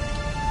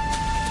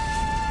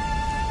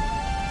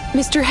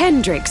 Mr.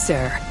 Hendrick,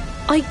 sir.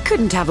 I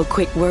couldn't have a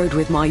quick word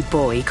with my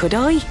boy, could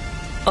I?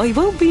 I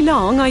won't be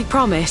long, I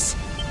promise.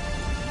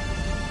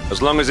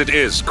 As long as it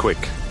is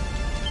quick.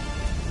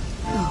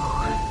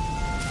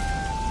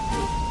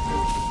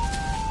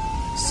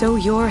 So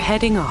you're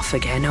heading off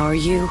again, are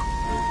you?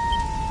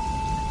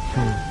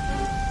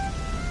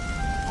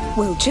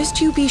 Well, just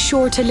you be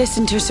sure to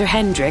listen to Sir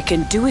Hendrick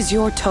and do as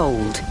you're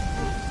told.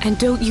 And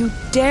don't you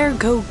dare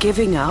go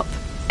giving up,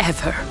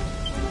 ever.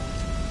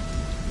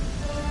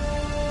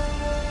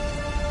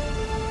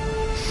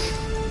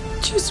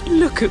 Just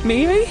look at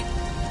me,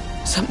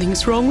 eh?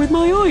 Something's wrong with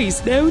my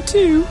eyes now,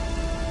 too.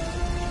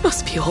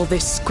 Must be all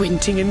this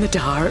squinting in the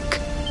dark.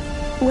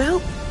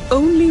 Well,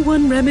 only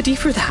one remedy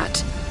for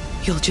that.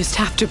 You'll just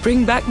have to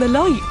bring back the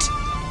light.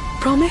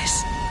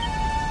 Promise?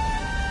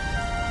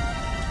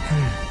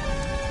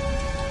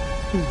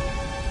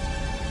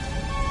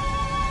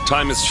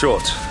 Time is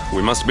short.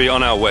 We must be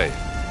on our way.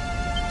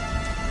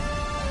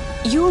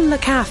 You'll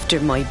look after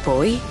my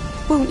boy,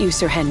 won't you,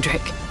 Sir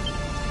Hendrick?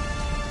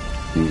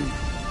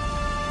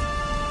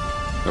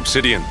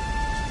 Obsidian,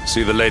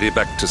 see the lady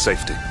back to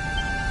safety.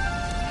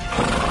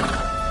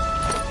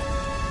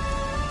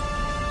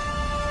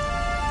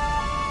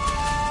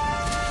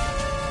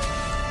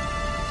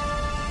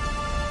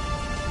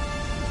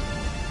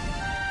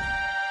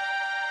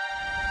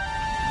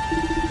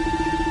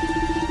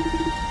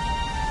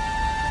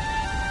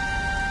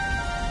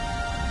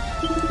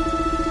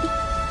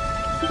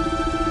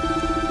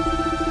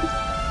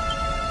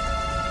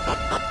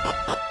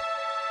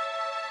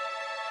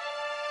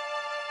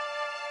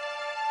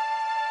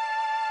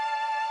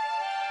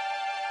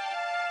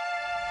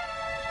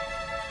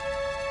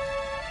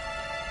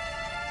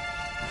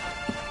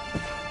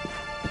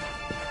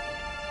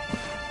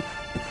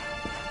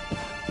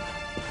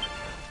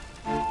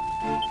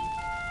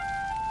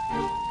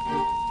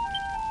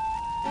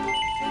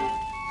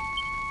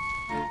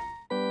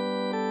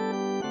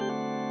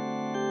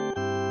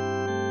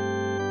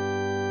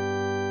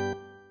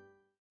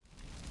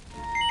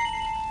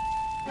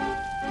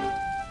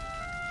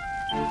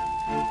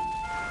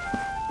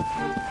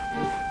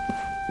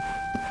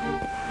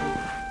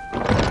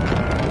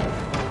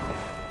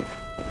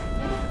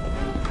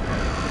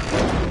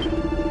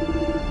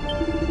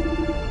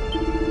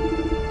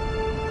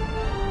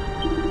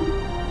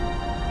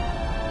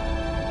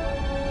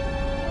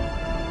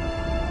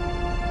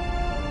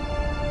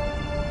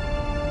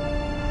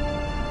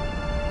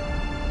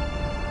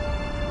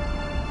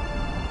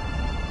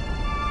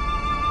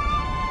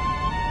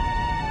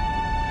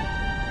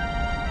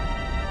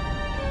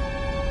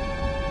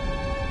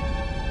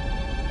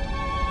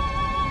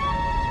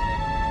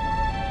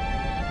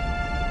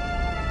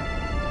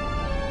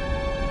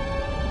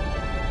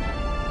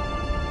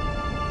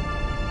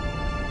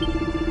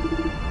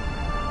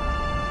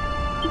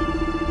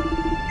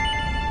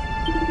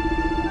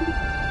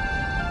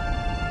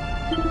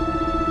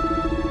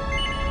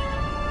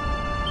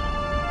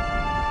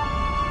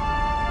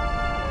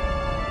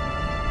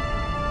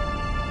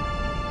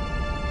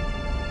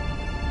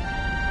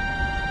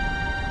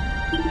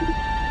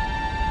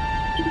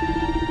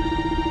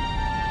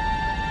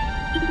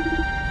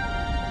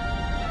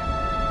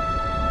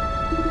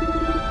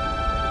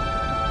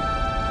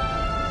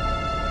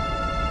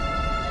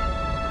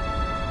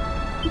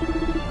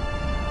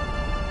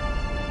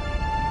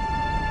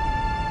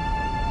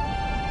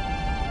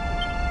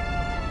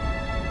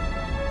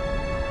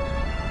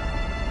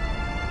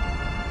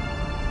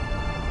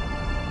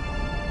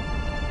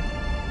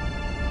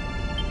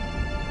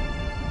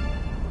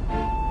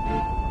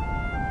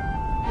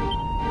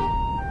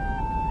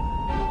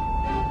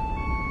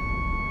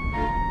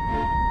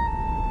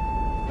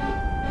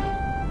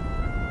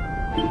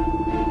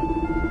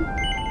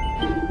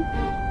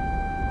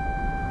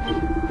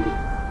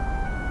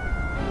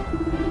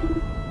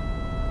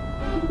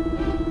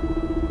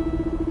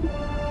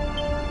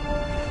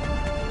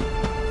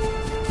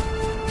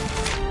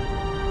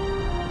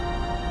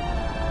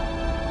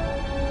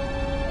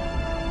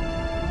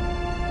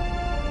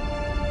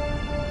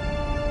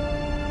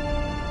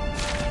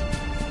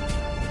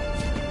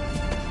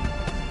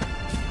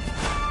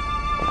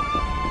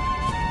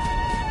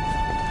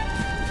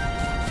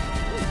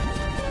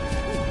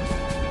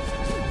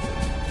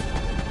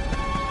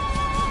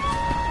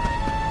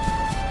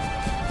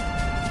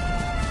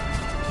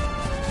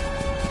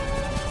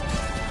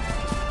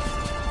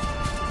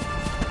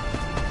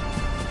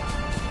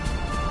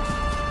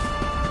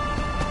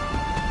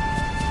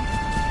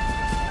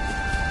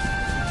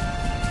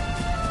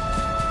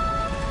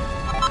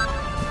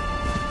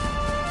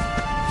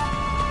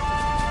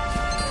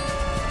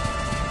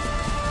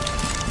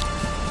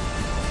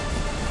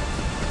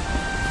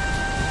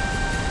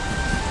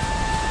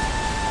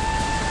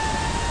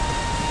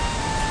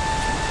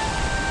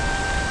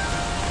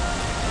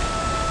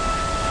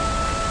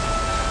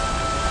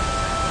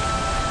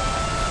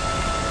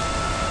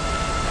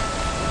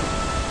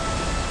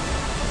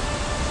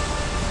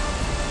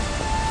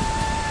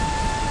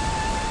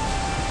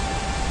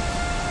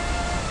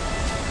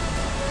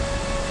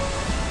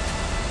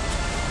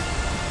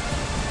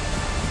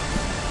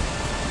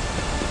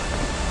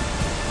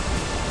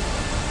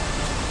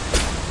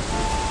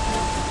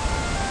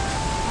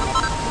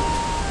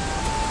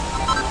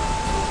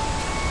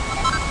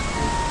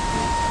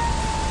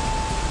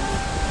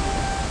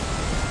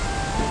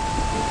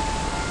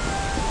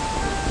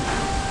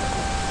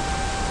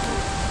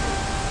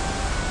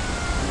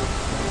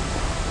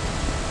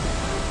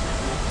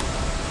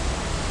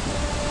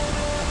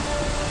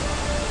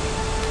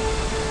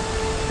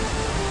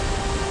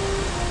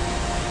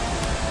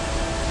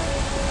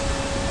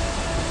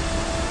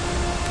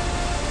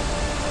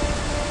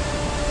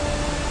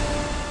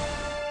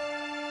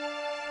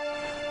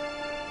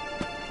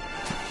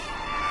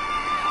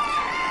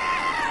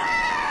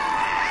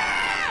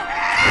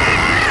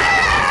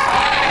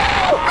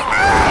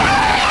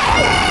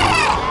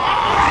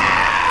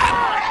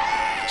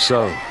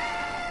 So,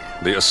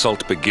 the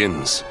assault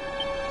begins.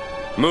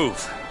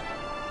 Move!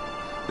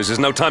 This is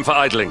no time for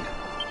idling.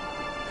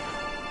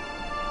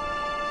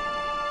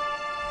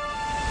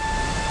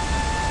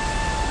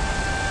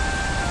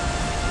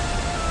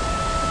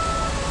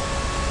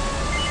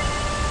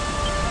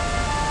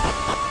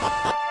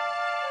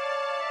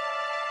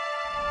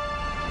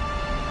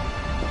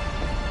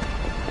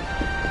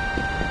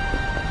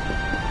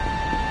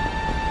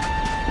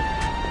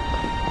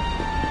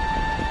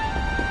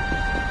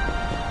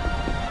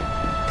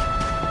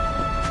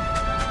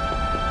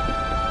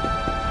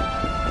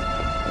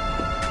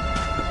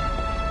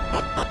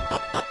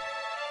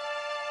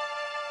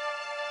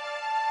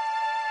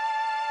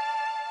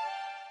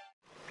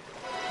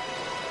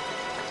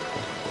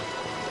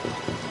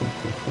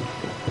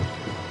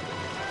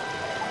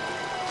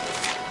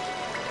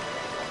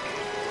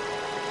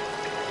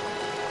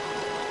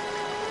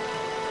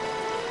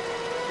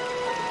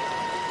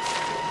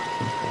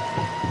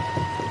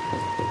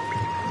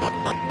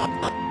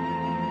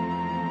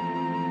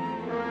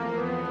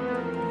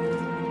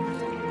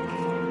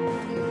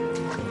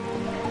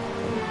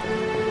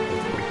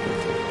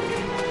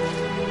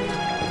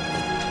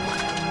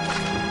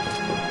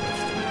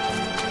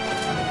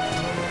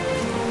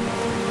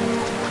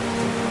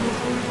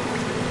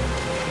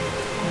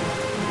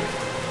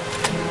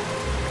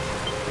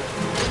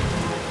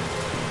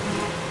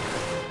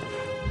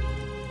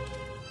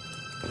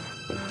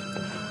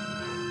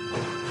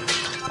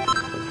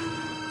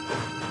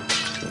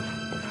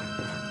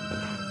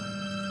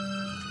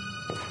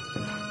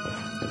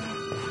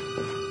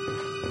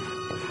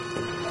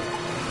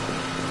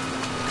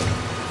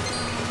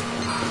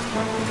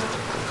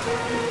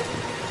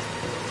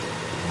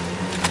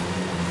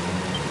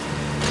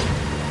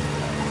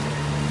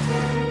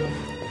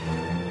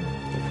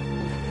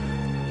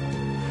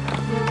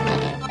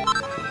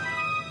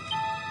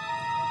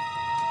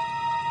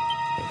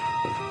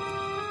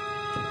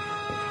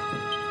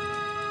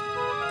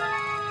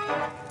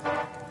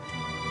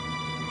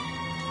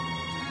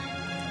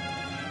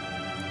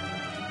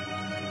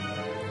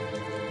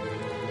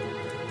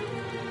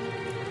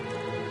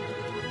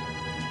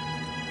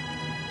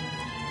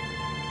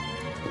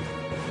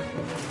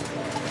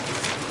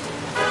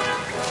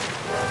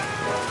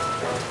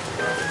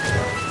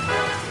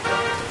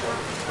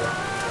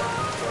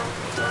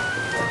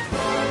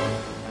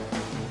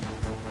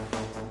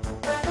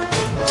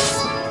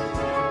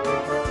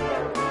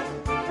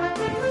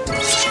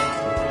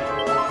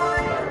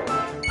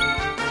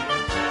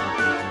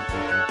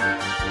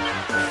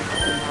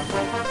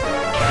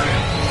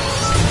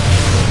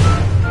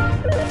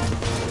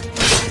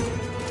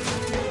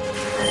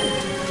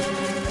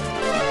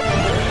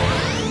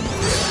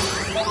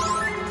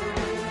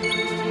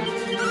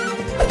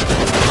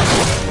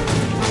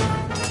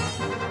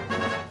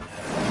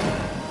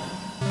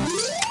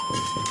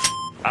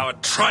 Our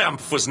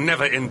triumph was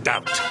never in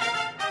doubt.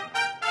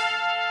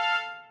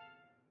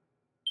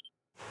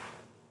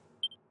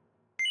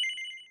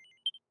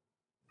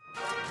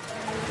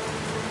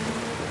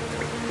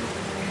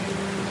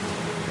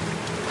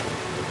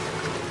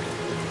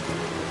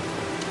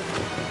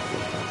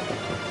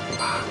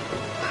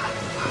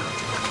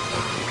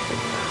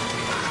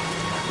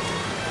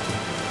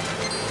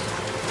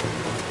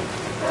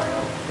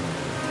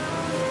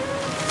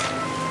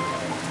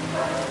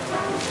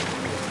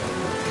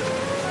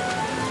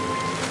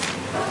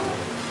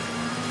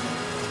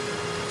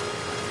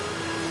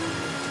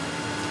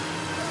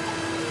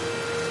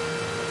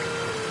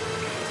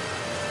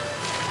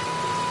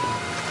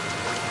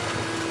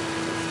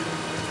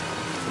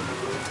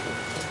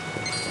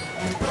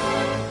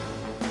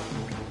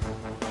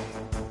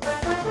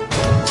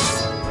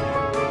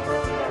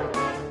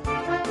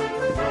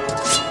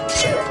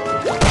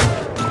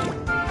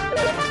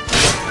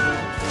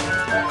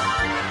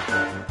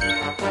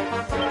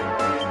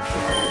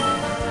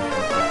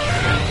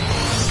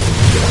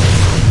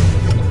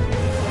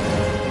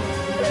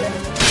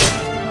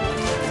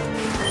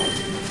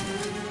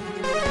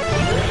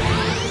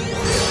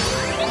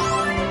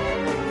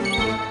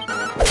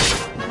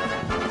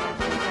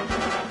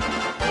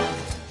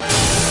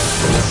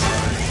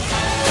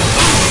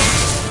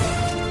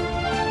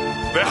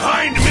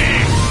 Behind me!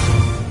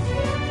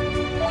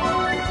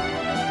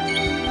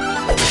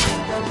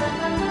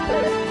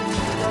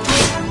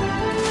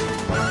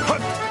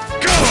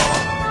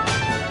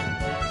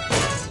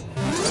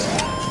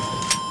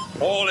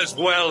 All is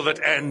well that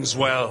ends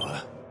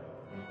well.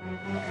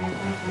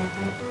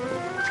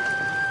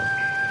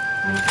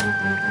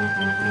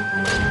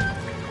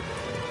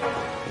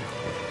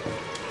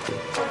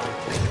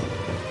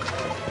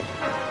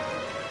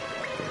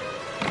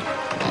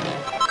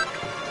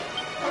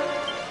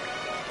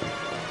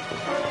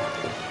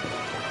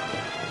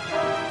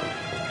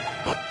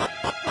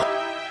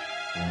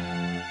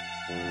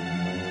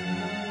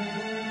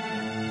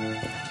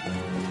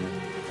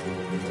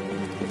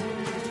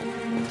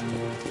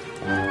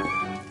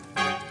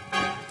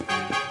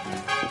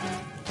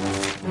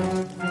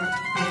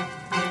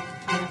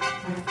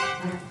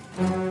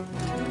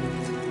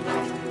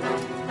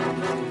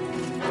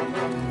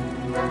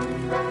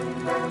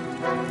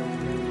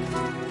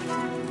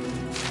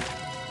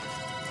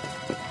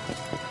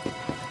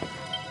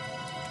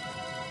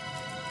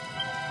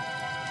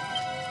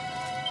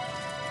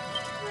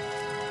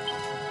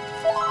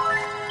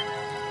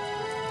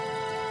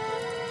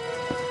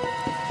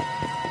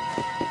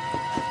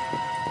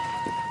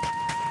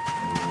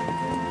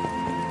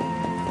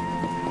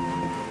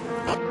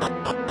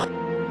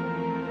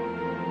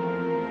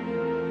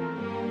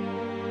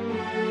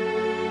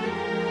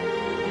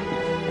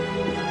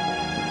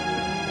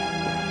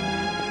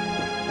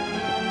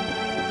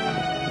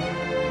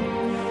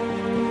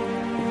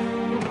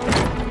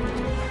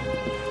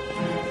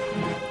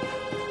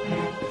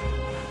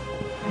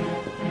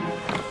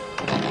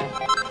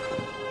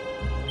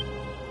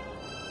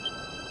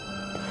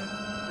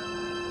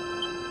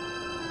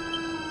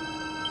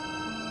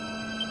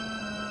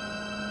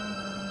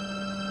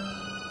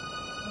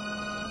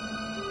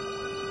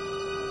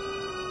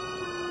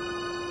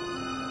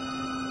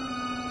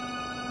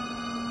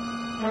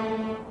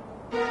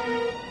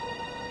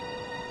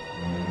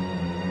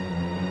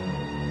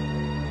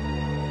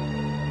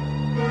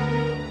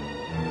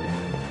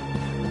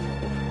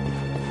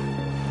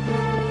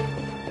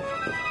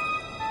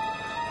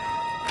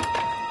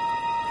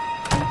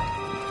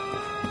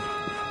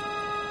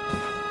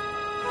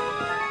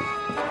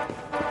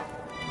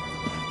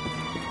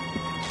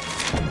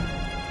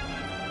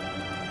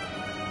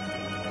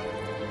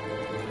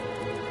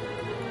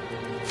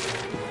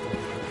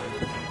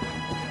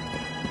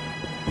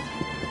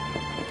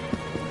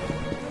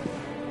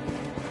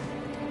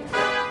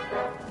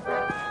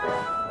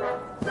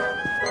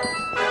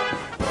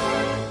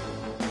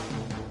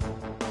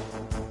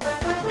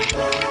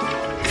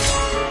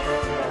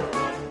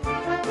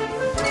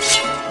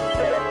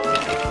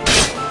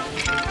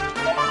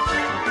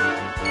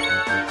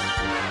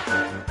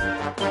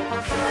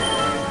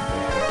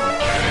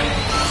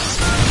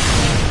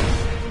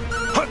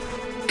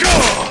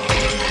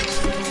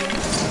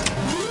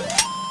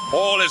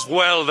 All is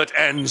well that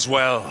ends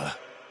well.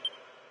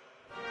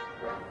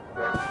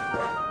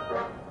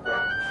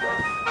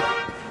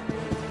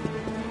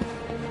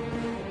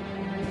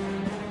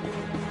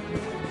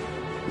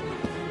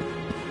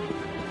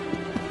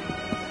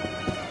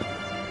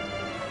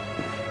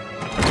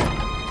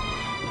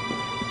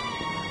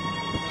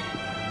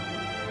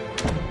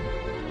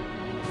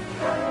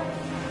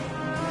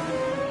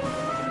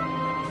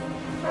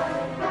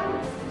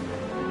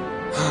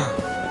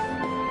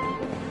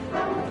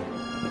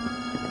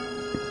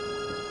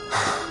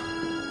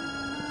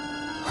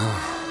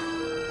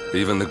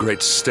 Even the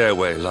great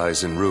stairway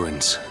lies in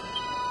ruins.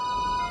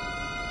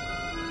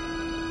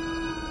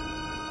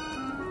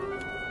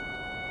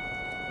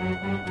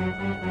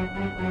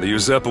 The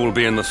usurper will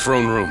be in the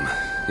throne room,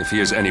 if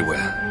he is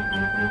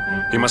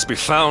anywhere. He must be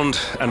found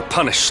and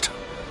punished,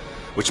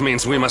 which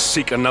means we must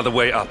seek another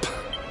way up.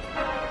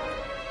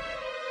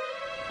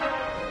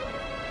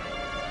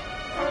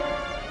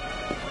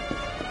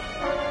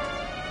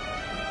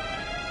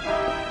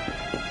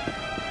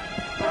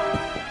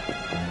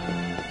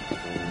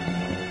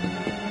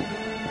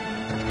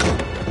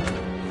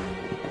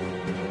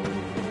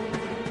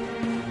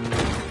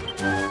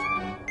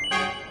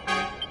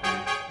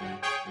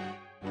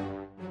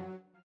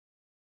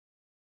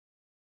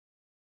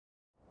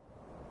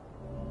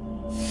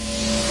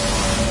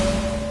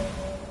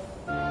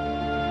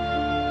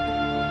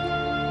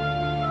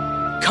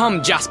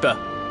 Come, Jasper,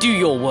 do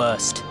your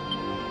worst.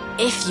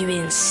 If you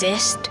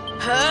insist.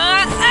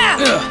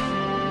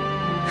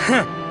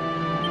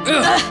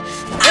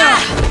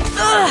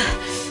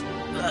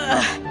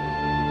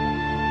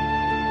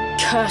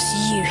 Curse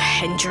you,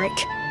 Hendrik.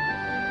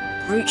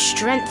 Brute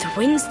strength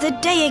wins the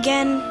day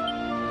again.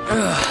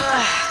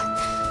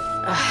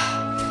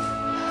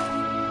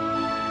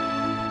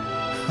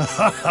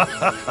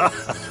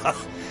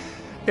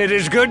 It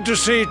is good to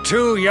see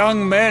two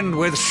young men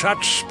with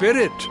such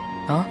spirit.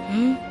 Huh?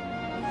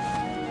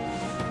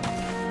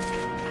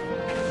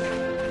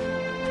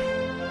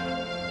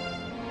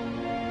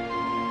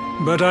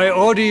 But I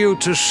order you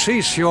to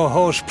cease your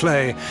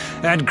horseplay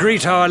and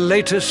greet our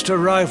latest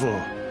arrival.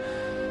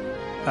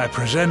 I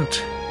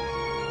present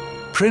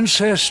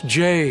Princess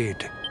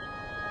Jade.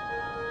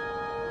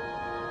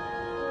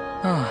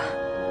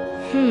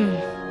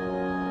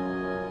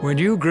 When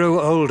you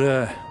grow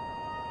older,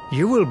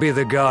 you will be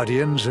the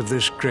guardians of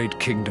this great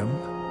kingdom.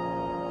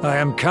 I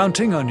am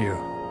counting on you.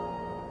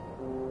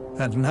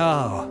 And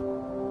now,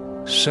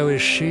 so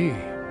is she.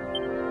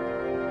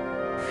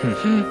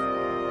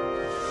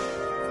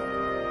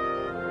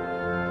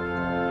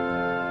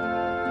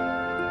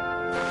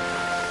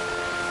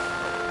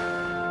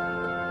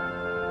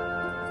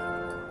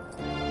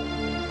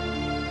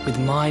 With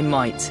my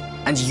might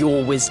and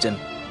your wisdom,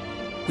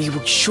 we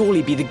will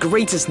surely be the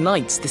greatest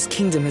knights this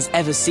kingdom has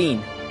ever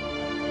seen.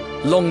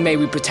 Long may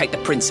we protect the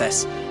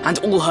princess and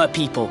all her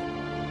people.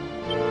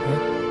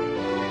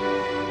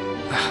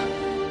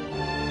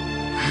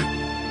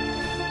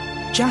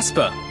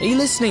 Jasper, are you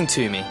listening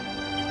to me?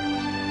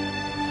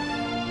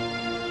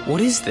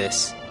 What is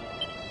this?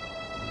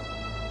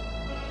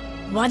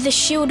 Why, the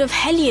shield of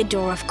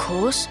Heliodor, of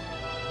course.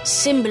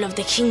 Symbol of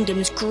the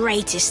kingdom's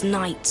greatest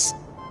knights.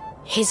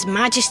 His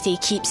Majesty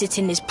keeps it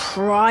in his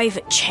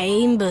private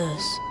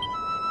chambers.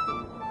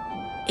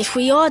 If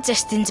we are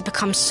destined to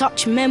become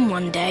such men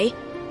one day,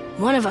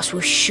 one of us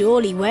will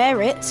surely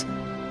wear it.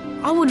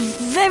 I would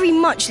very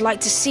much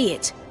like to see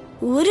it.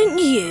 Wouldn't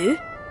you?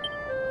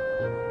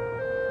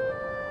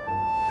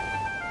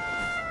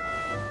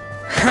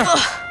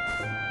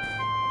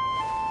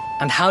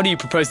 And how do you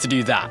propose to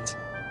do that?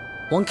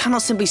 One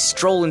cannot simply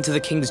stroll into the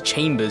king's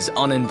chambers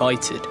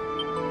uninvited.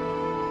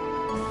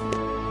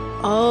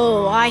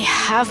 Oh, I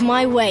have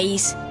my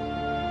ways.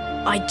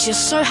 I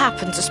just so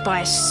happened to spy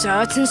a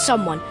certain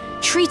someone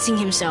treating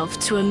himself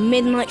to a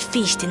midnight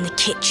feast in the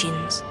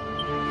kitchens.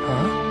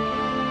 Huh?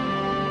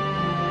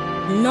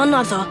 None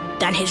other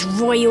than His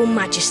Royal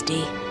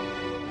Majesty.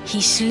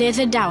 He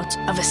slithered out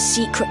of a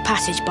secret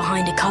passage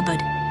behind a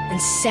cupboard and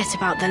set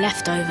about the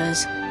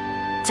leftovers.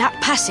 That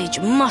passage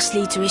must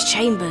lead to his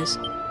chambers.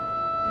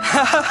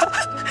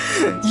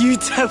 You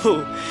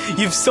devil!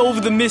 You've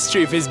solved the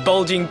mystery of his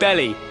bulging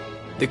belly.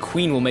 The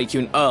Queen will make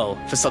you an Earl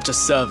for such a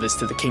service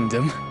to the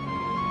kingdom.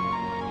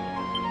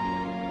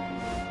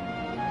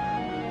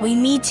 We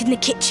meet in the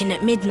kitchen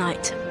at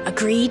midnight.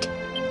 Agreed?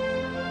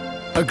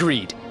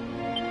 Agreed.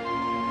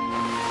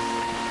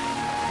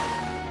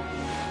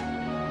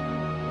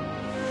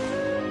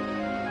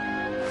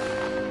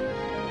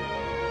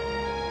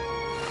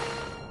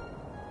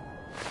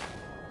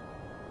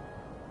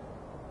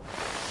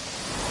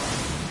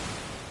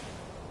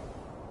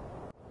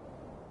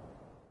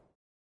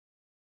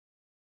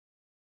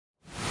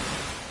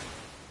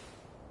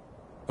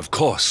 Of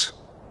course.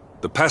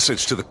 The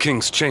passage to the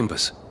king's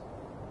chambers.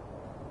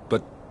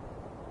 But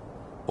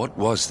what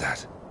was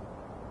that?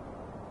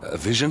 A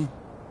vision?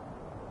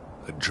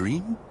 A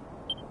dream?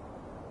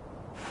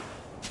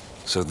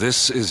 So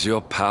this is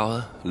your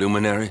power,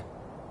 Luminary?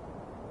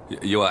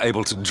 You are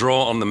able to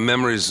draw on the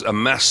memories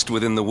amassed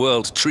within the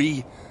world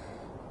tree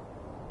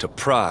to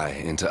pry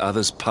into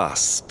others'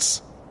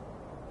 pasts.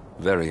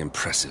 Very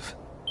impressive.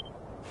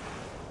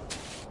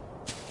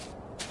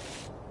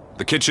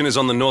 The kitchen is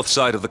on the north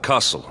side of the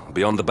castle,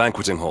 beyond the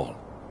banqueting hall.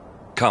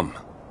 Come.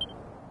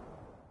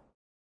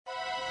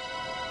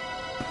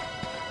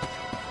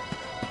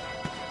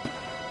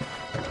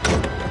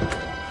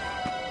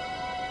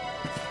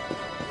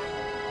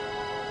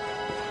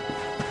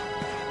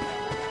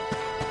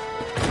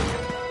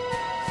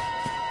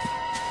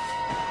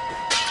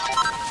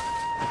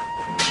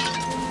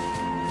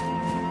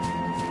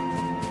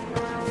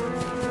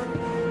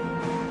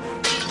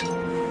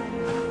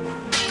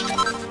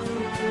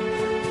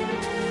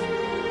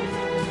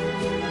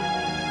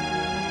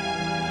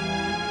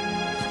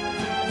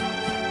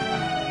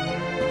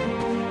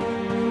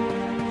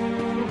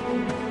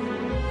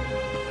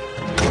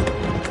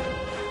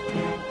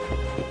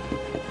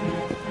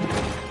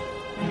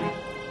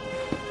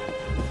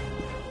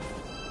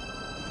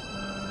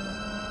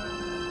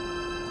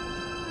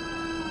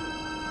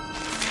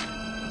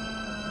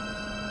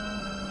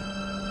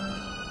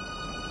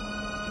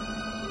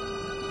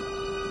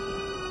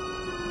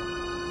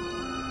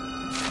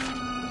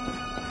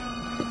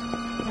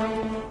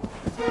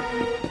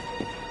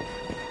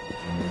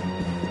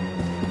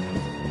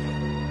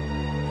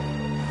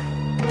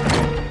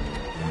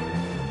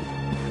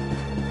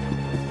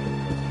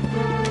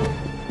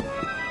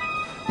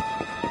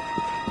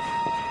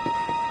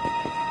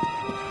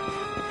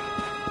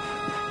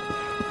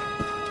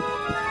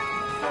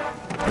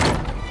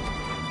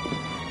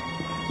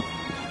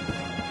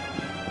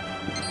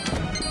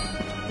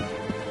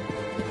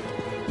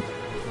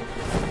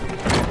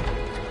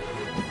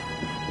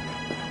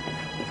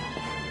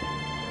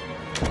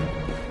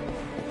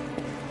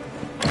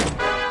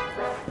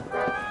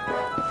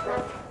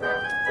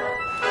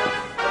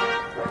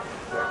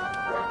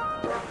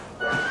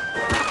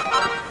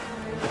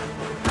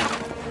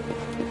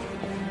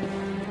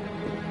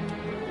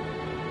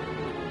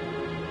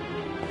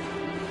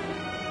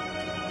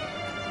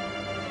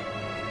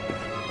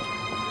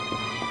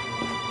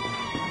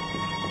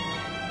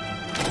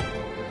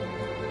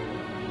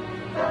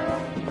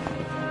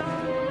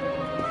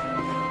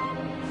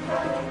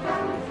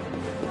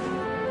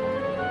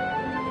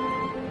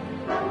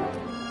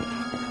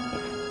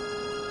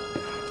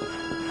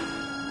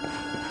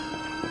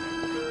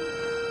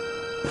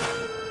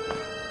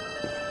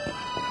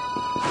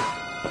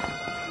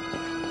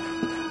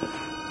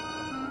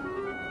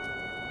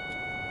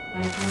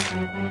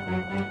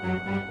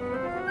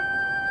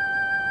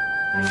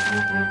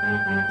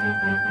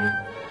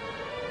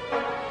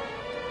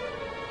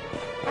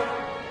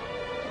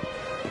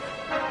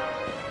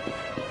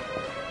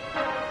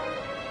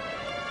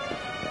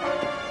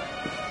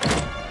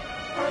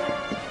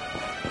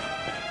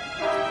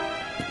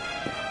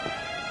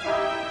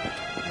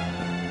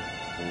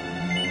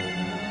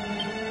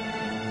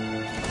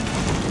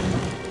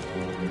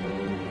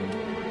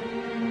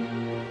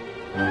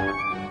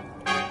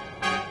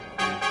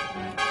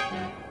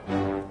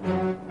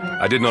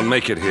 I did not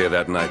make it here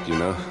that night, you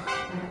know.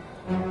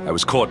 I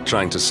was caught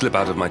trying to slip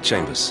out of my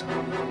chambers.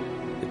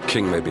 The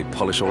king made me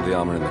polish all the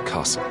armor in the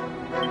castle.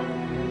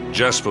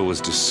 Jasper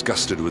was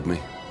disgusted with me.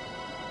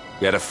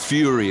 We had a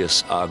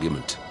furious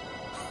argument.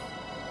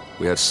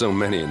 We had so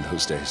many in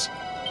those days.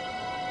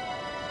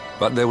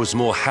 But there was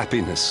more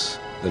happiness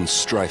than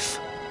strife.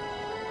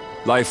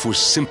 Life was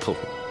simple.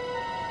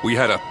 We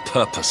had a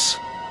purpose.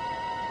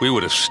 We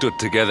would have stood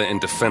together in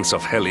defense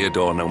of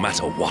Heliodor no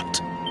matter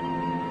what.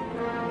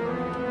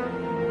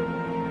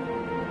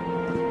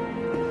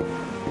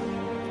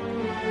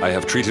 I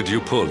have treated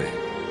you poorly.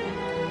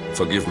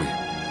 Forgive me.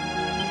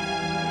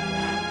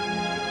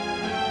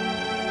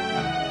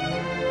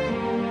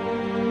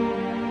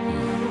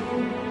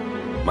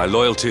 My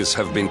loyalties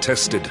have been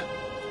tested,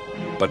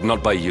 but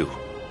not by you.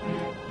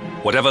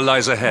 Whatever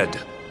lies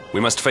ahead, we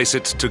must face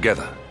it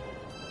together.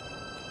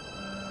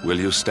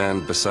 Will you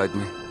stand beside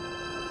me?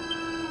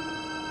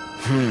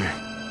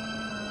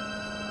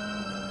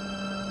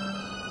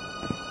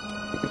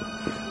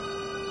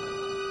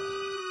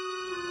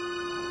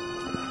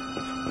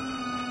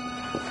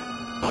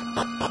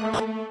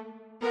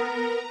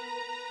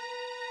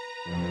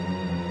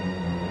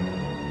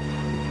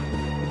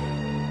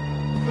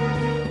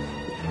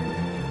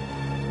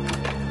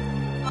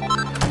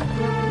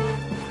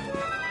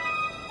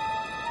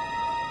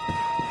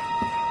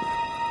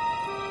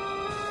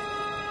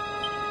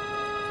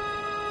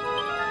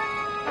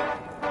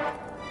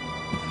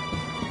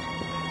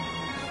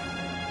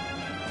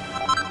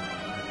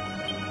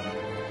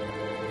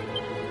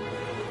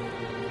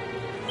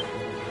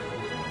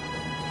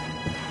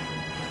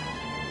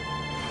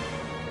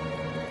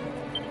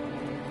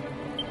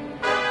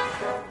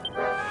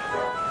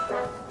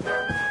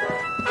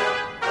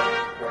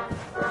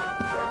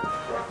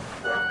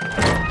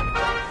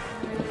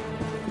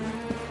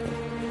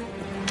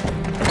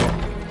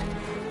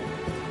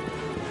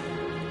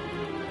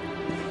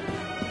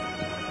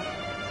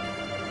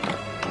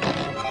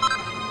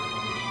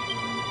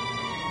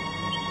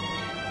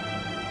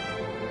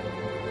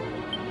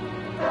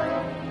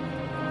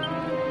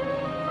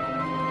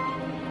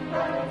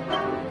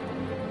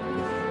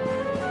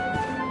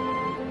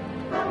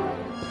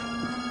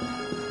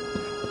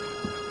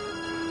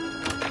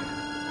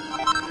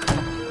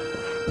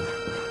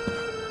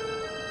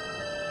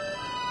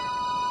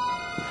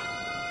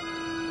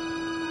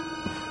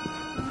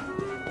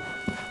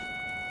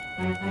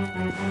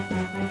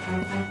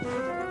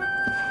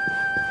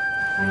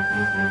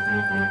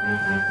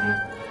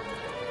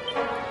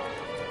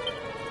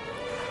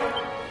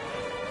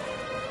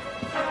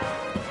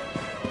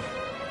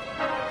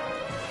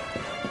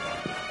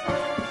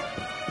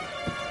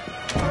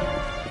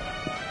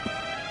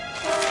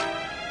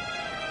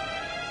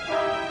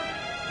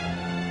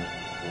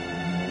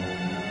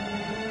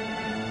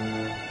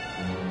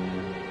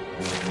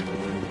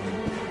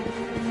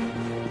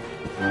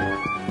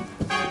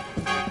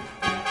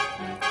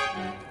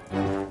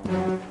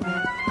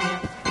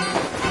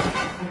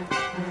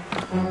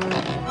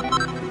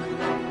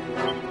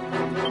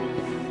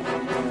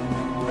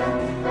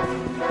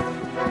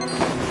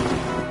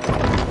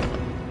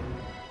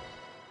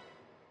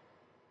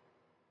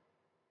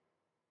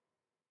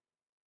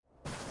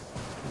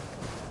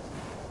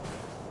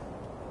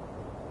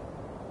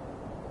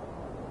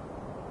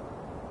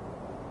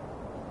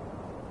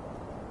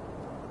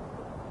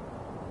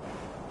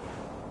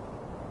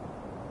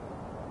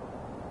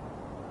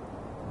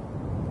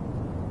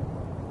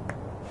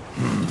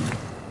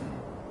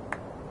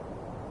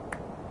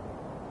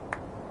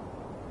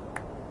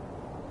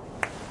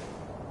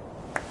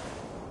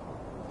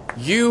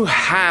 You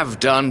have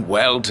done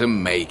well to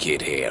make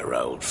it here,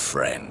 old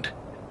friend.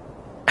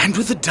 And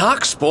with the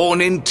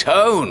Darkspawn in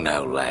tow,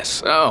 no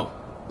less. Oh,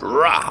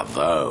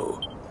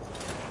 bravo.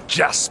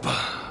 Jasper.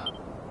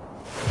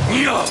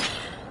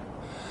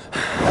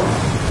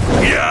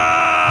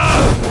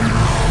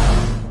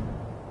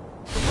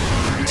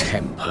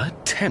 Temper,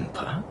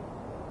 temper.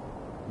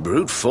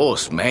 Brute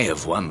force may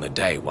have won the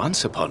day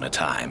once upon a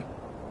time,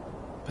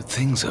 but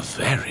things are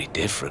very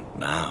different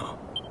now.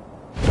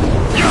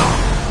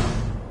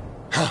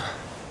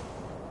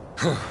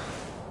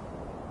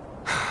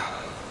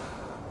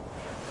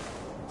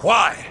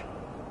 Why?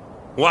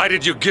 Why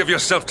did you give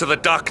yourself to the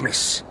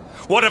darkness?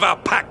 What of our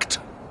pact?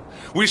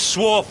 We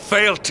swore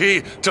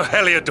fealty to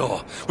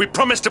Heliodor. We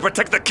promised to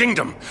protect the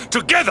kingdom,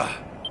 together!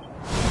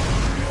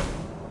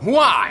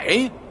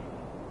 Why?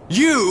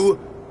 You,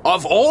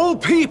 of all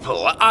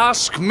people,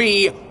 ask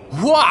me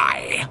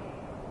why?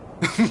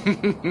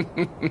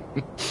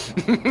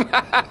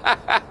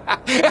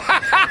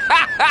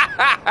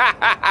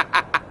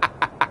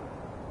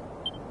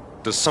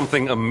 Does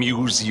something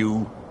amuse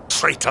you,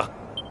 traitor?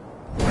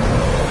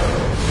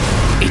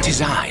 It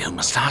is I who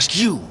must ask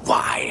you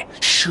why,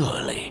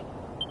 surely.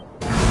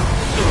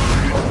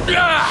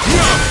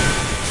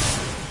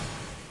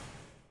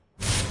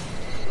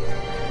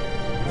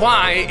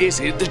 Why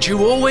is it that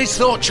you always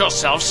thought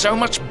yourself so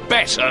much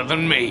better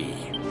than me?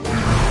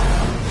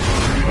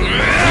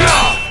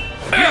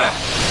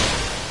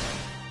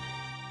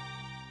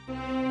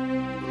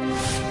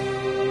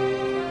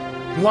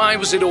 Why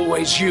was it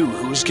always you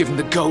who was given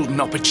the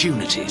golden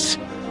opportunities?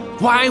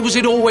 Why was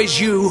it always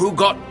you who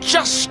got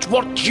just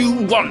what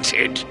you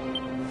wanted?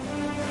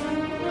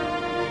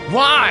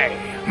 Why?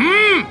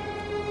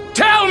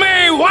 Tell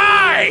me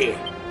why!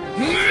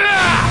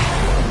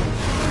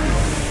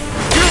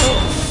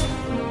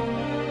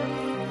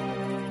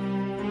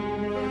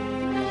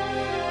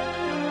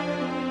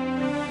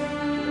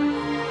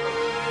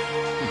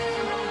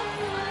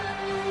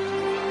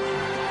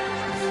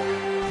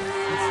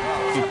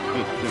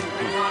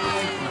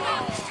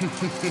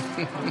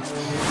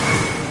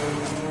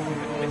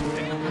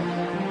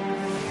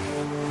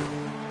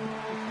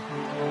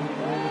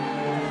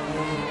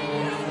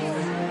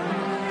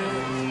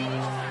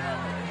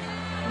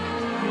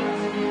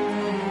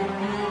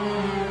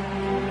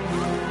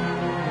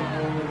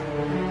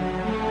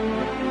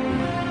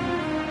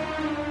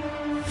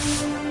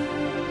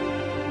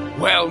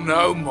 Well,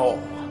 no more.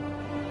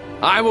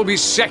 I will be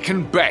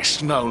second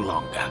best no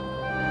longer.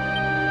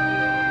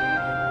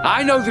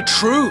 I know the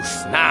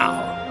truth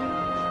now.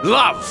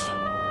 Love,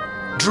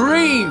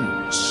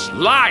 dreams,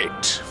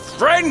 light,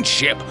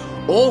 friendship,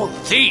 all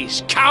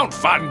these count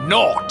for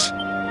naught.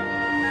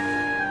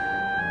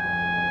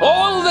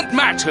 All that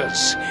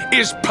matters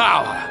is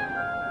power.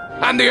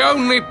 And the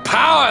only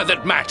power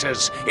that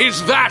matters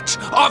is that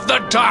of the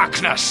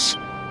darkness.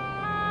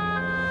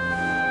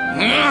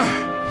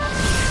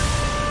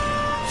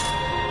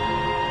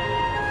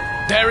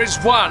 There is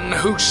one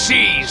who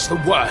sees the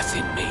worth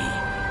in me,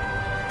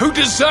 who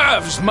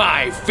deserves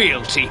my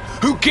fealty,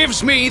 who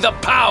gives me the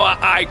power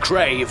I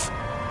crave.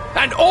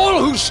 And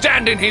all who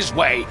stand in his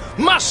way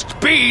must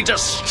be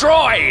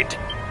destroyed.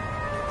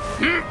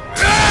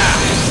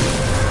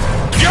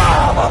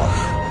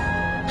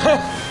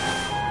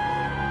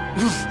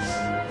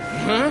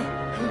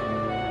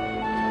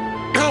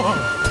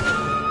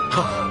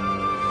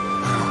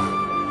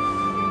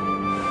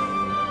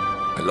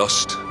 I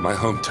lost my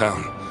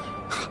hometown,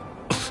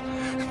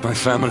 my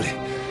family,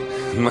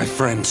 and my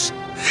friends.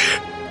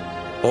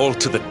 All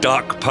to the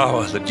dark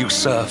power that you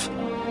serve.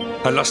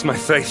 I lost my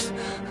faith,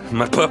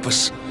 my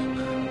purpose.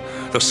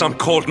 Though some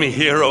called me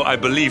hero, I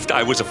believed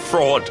I was a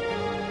fraud,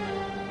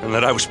 and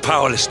that I was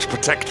powerless to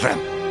protect them.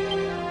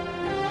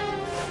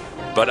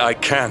 But I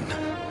can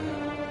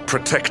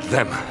protect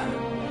them.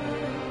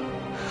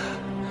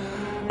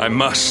 I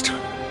must.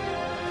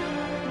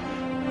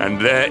 And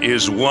there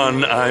is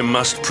one I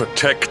must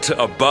protect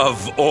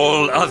above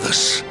all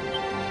others.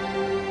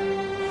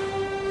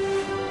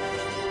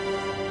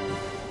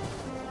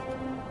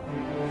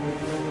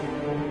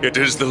 It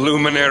is the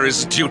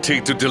Luminary's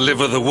duty to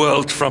deliver the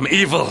world from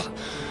evil,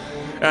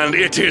 and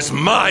it is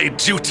my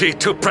duty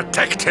to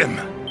protect him.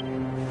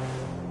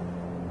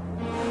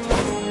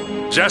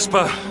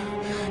 Jasper,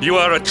 you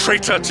are a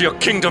traitor to your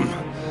kingdom,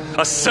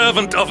 a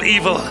servant of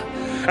evil,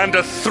 and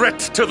a threat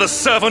to the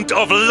servant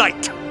of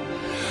light.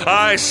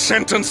 I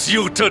sentence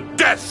you to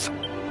death!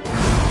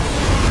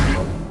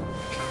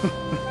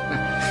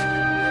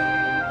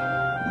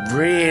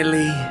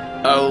 Really,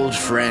 old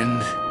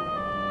friend?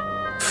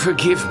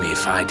 Forgive me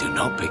if I do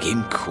not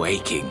begin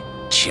quaking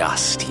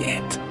just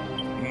yet.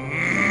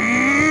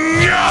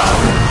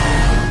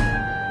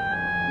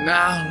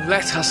 Now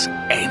let us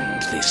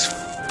end this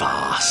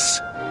farce.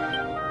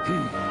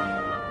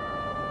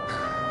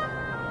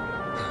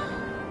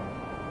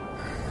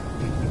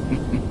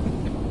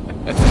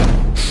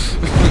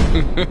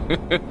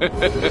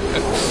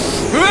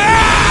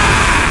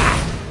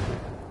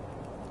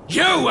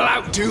 You will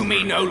outdo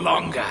me no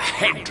longer,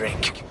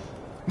 Hendrik.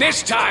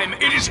 This time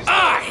it is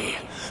I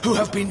who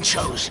have been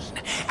chosen,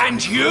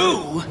 and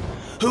you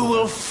who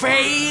will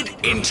fade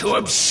into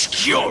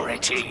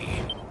obscurity.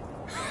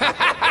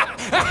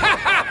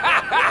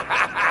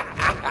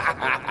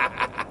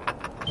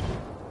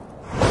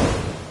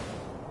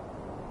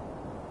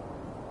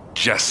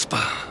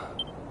 Jasper.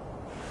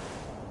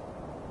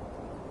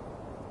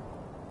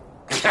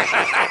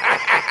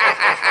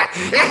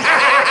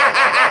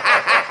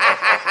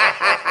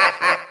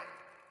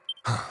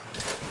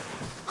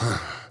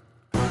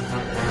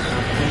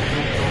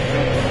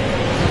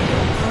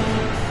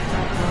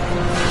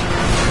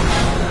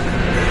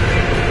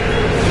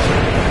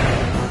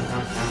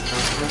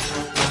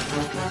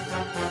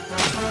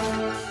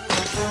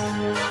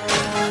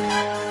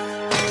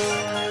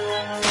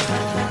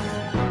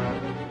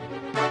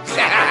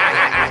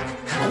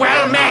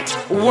 Well met,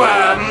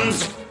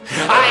 worms!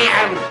 I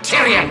am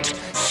Tyriant,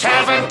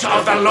 servant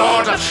of the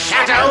Lord of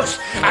Shadows,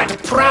 and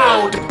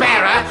proud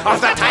bearer of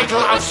the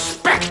title of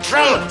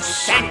Spectral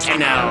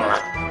Sentinel.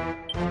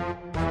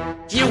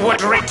 You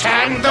would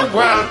return the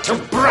world to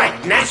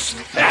brightness?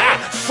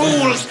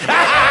 Fools!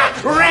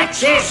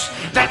 Wretches!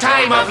 The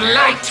time of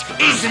light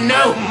is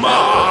no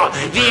more!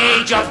 The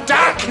age of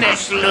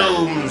darkness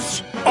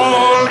looms!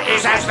 All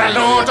is as the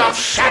Lord of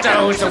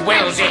Shadows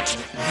wills it.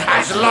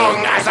 As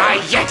long as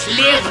I yet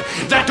live,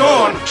 the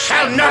dawn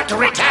shall not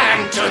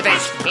return to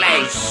this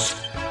place.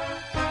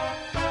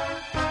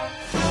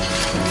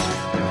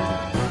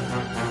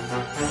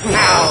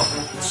 Now,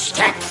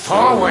 step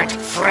forward,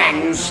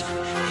 friends.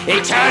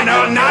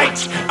 Eternal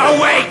night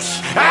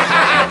awaits!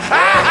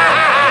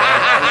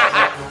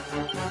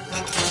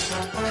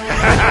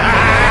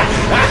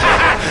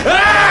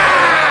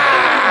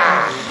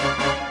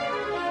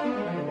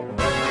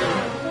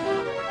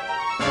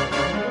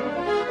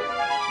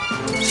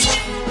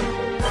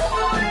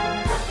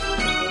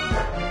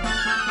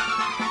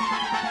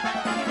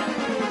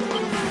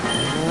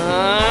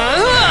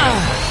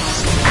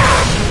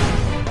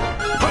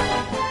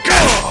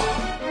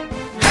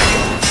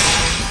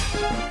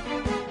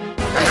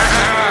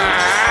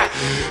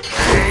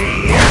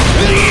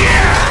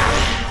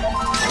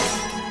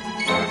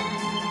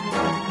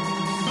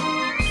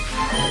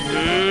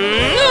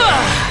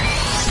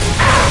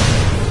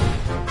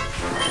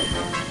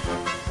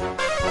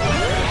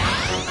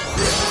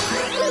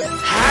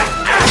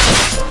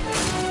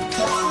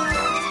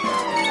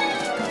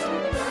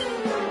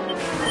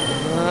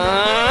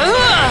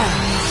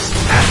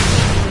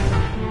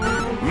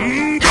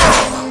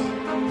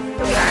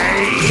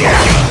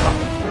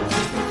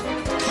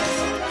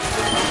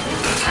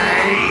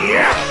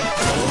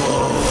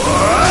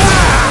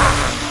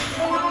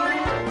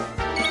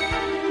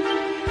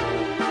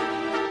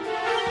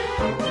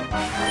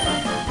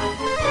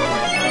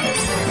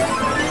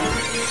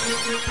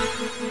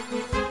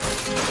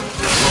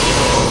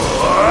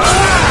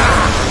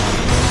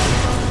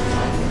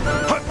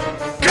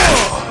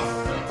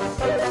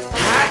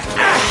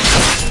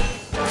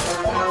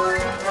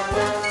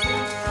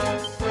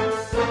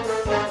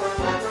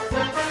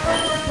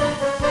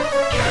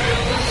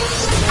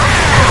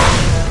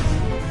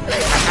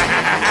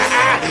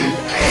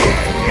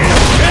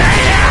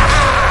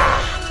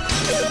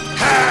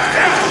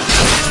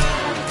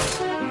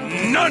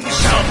 None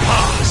shall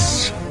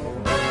pass!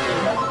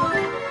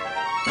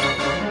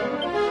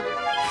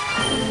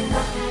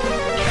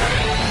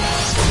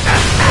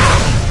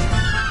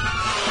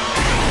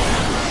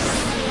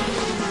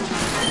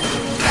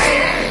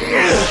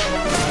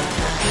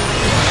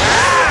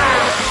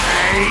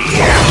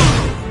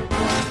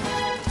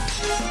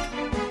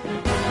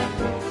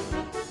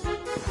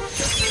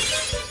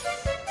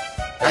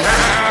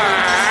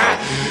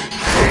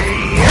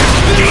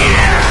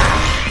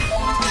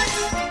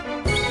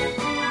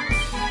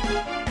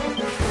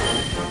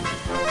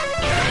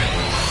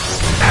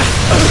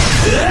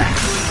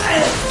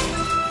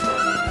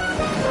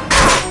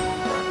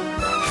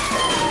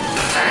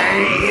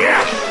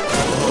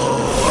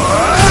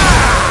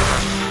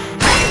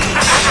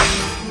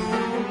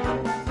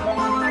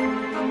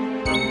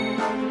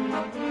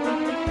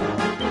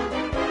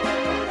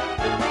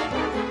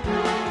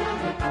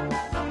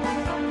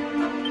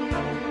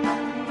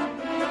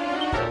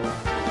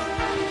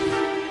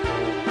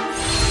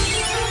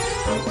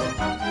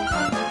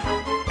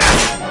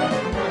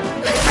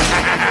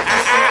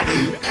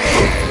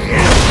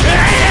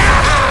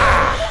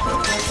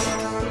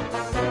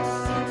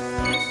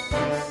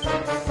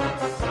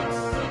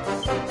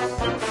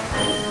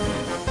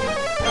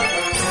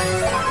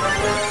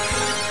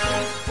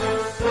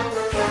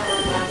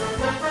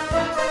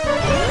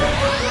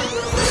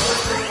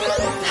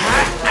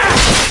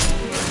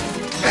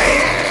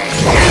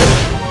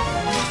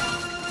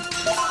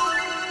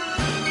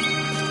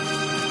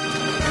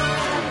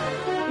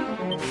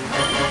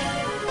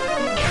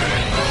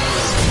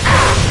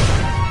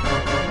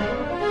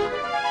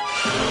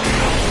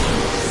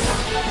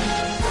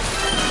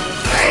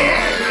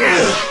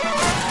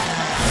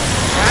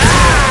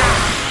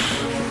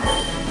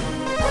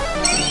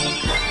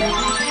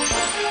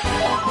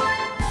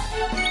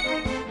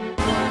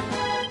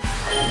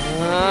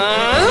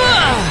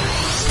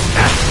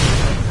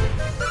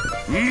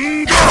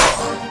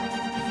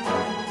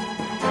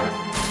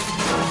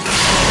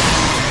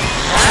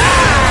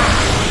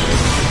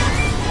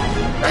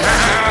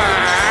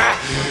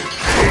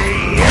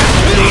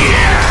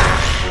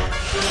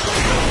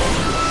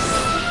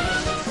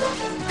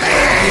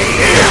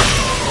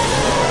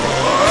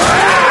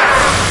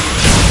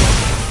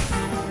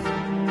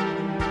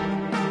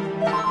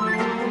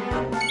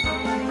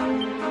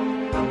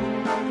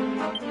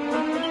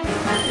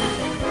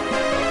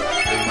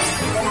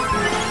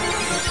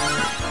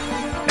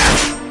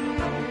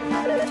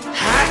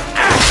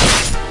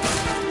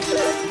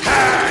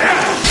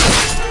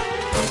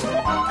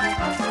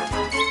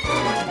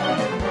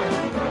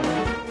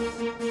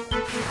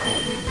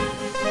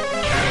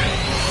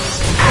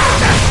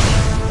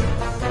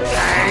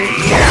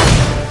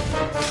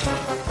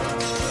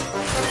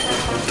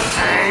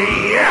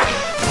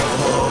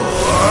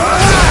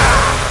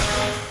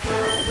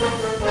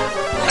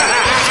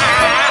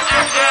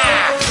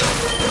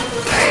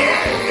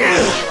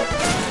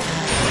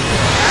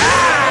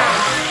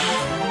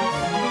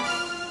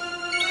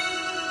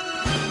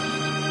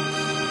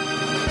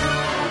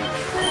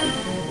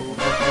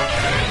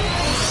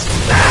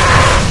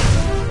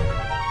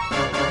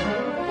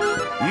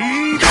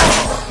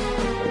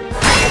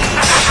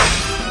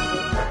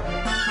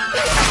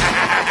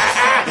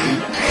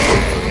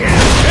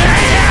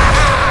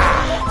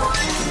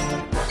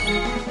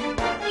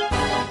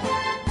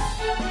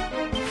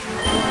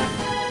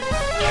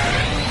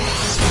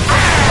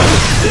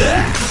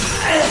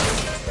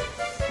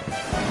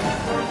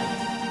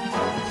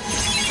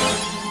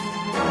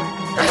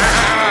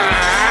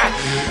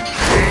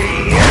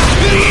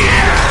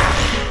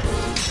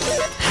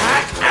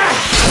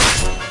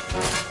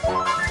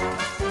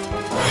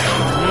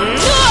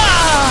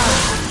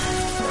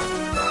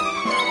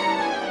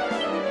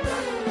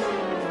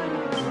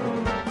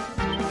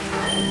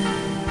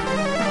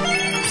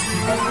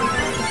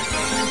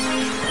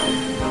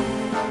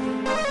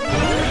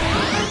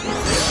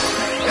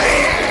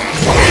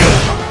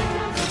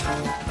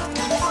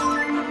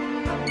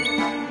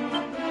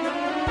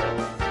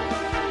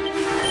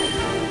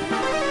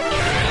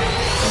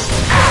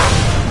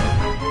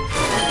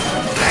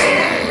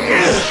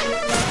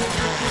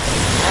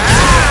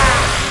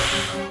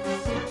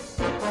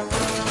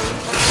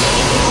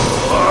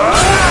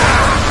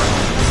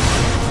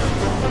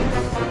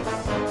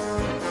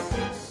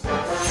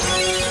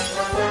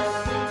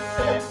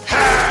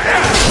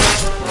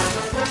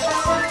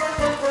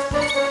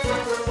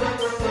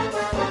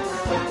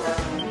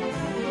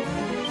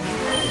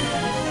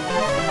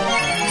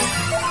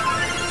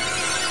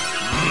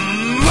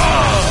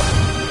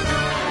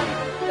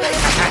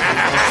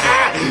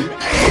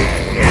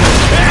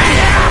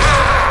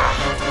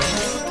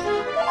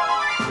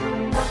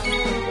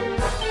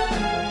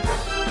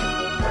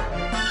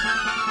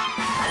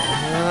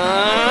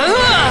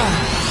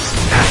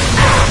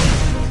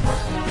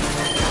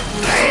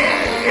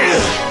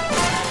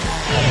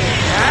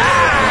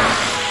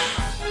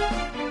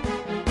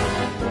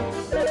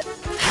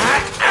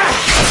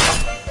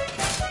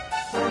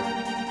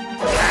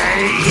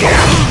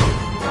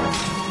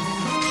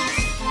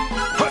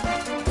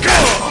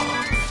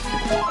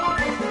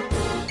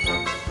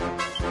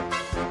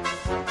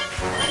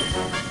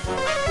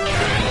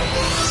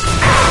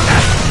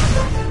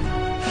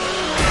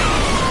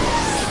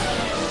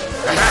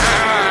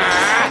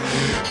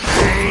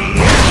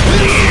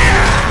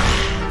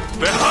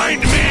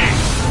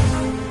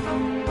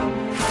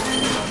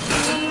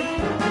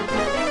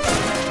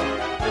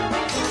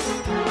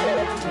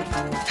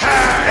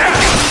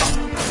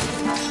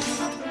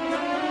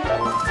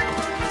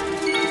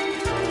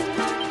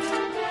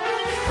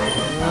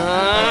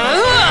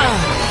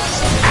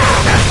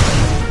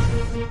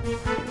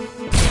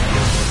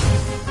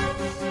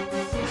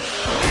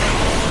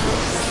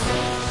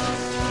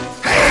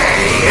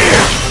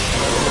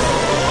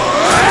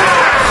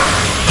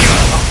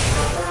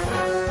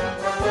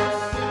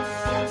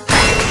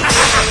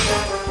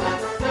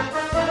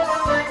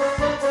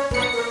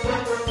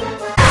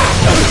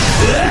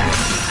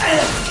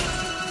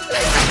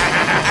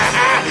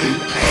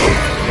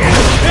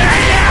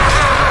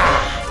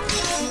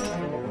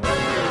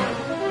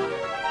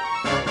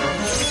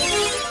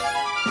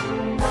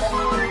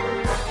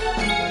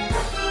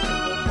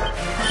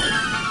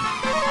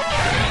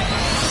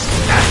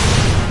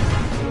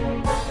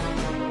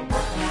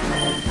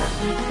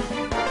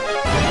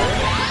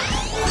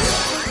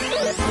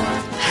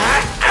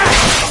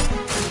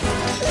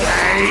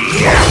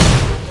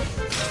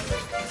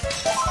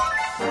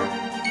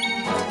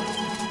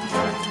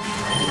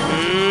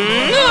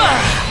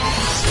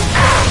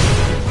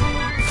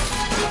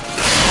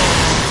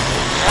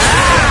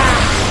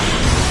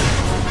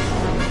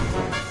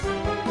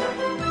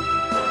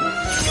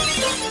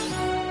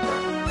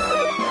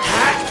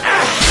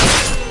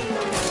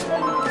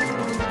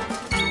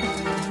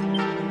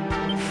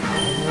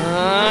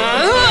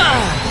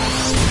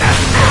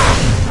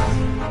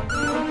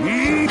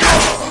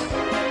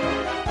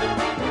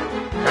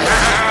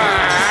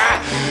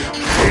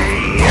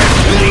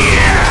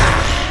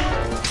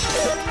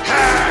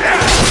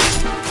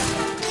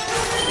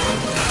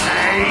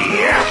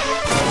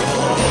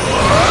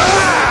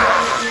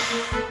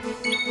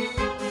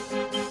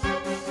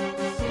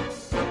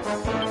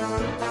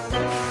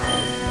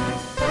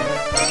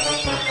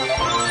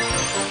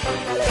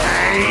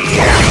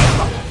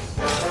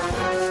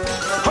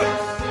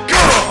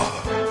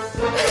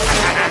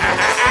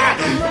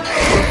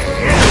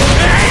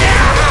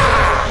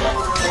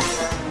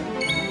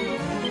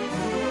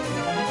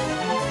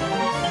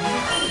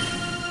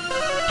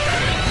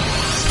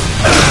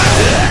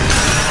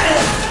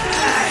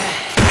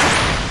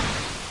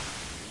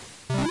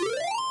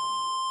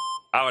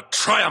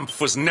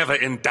 triumph was never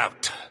in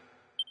doubt.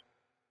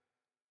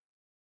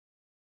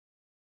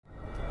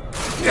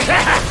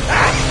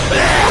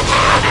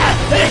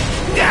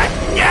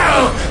 No!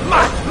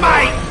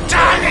 My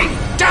darling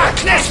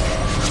darkness!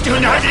 Do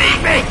not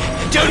leave me!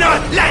 Do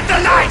not let the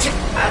light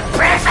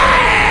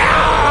prevail!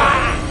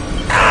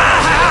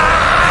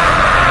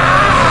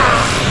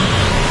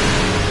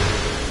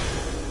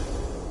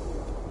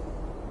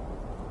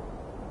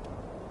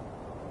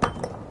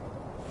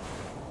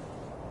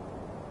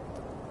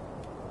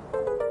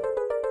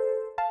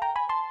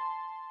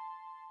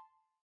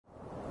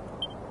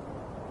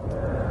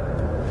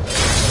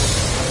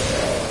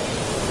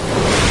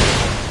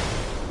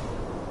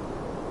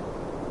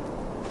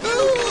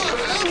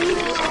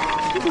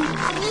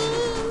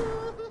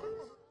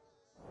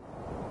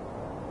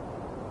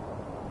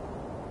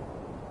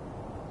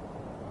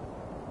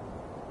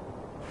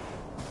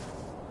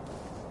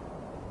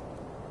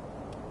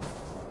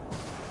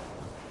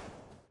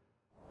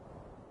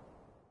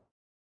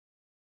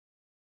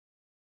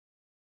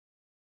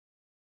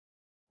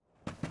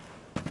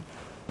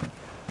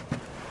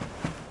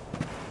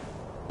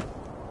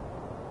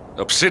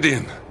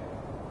 Obsidian!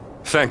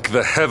 Thank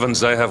the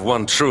heavens I have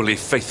one truly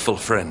faithful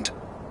friend.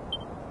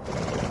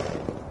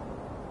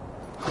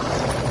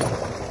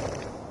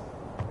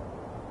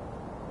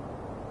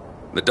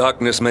 The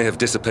darkness may have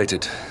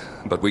dissipated,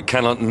 but we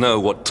cannot know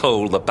what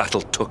toll the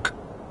battle took.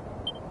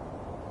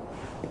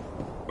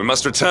 We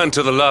must return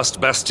to the last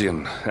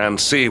bastion and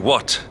see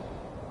what,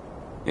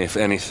 if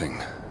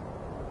anything,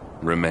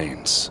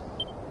 remains.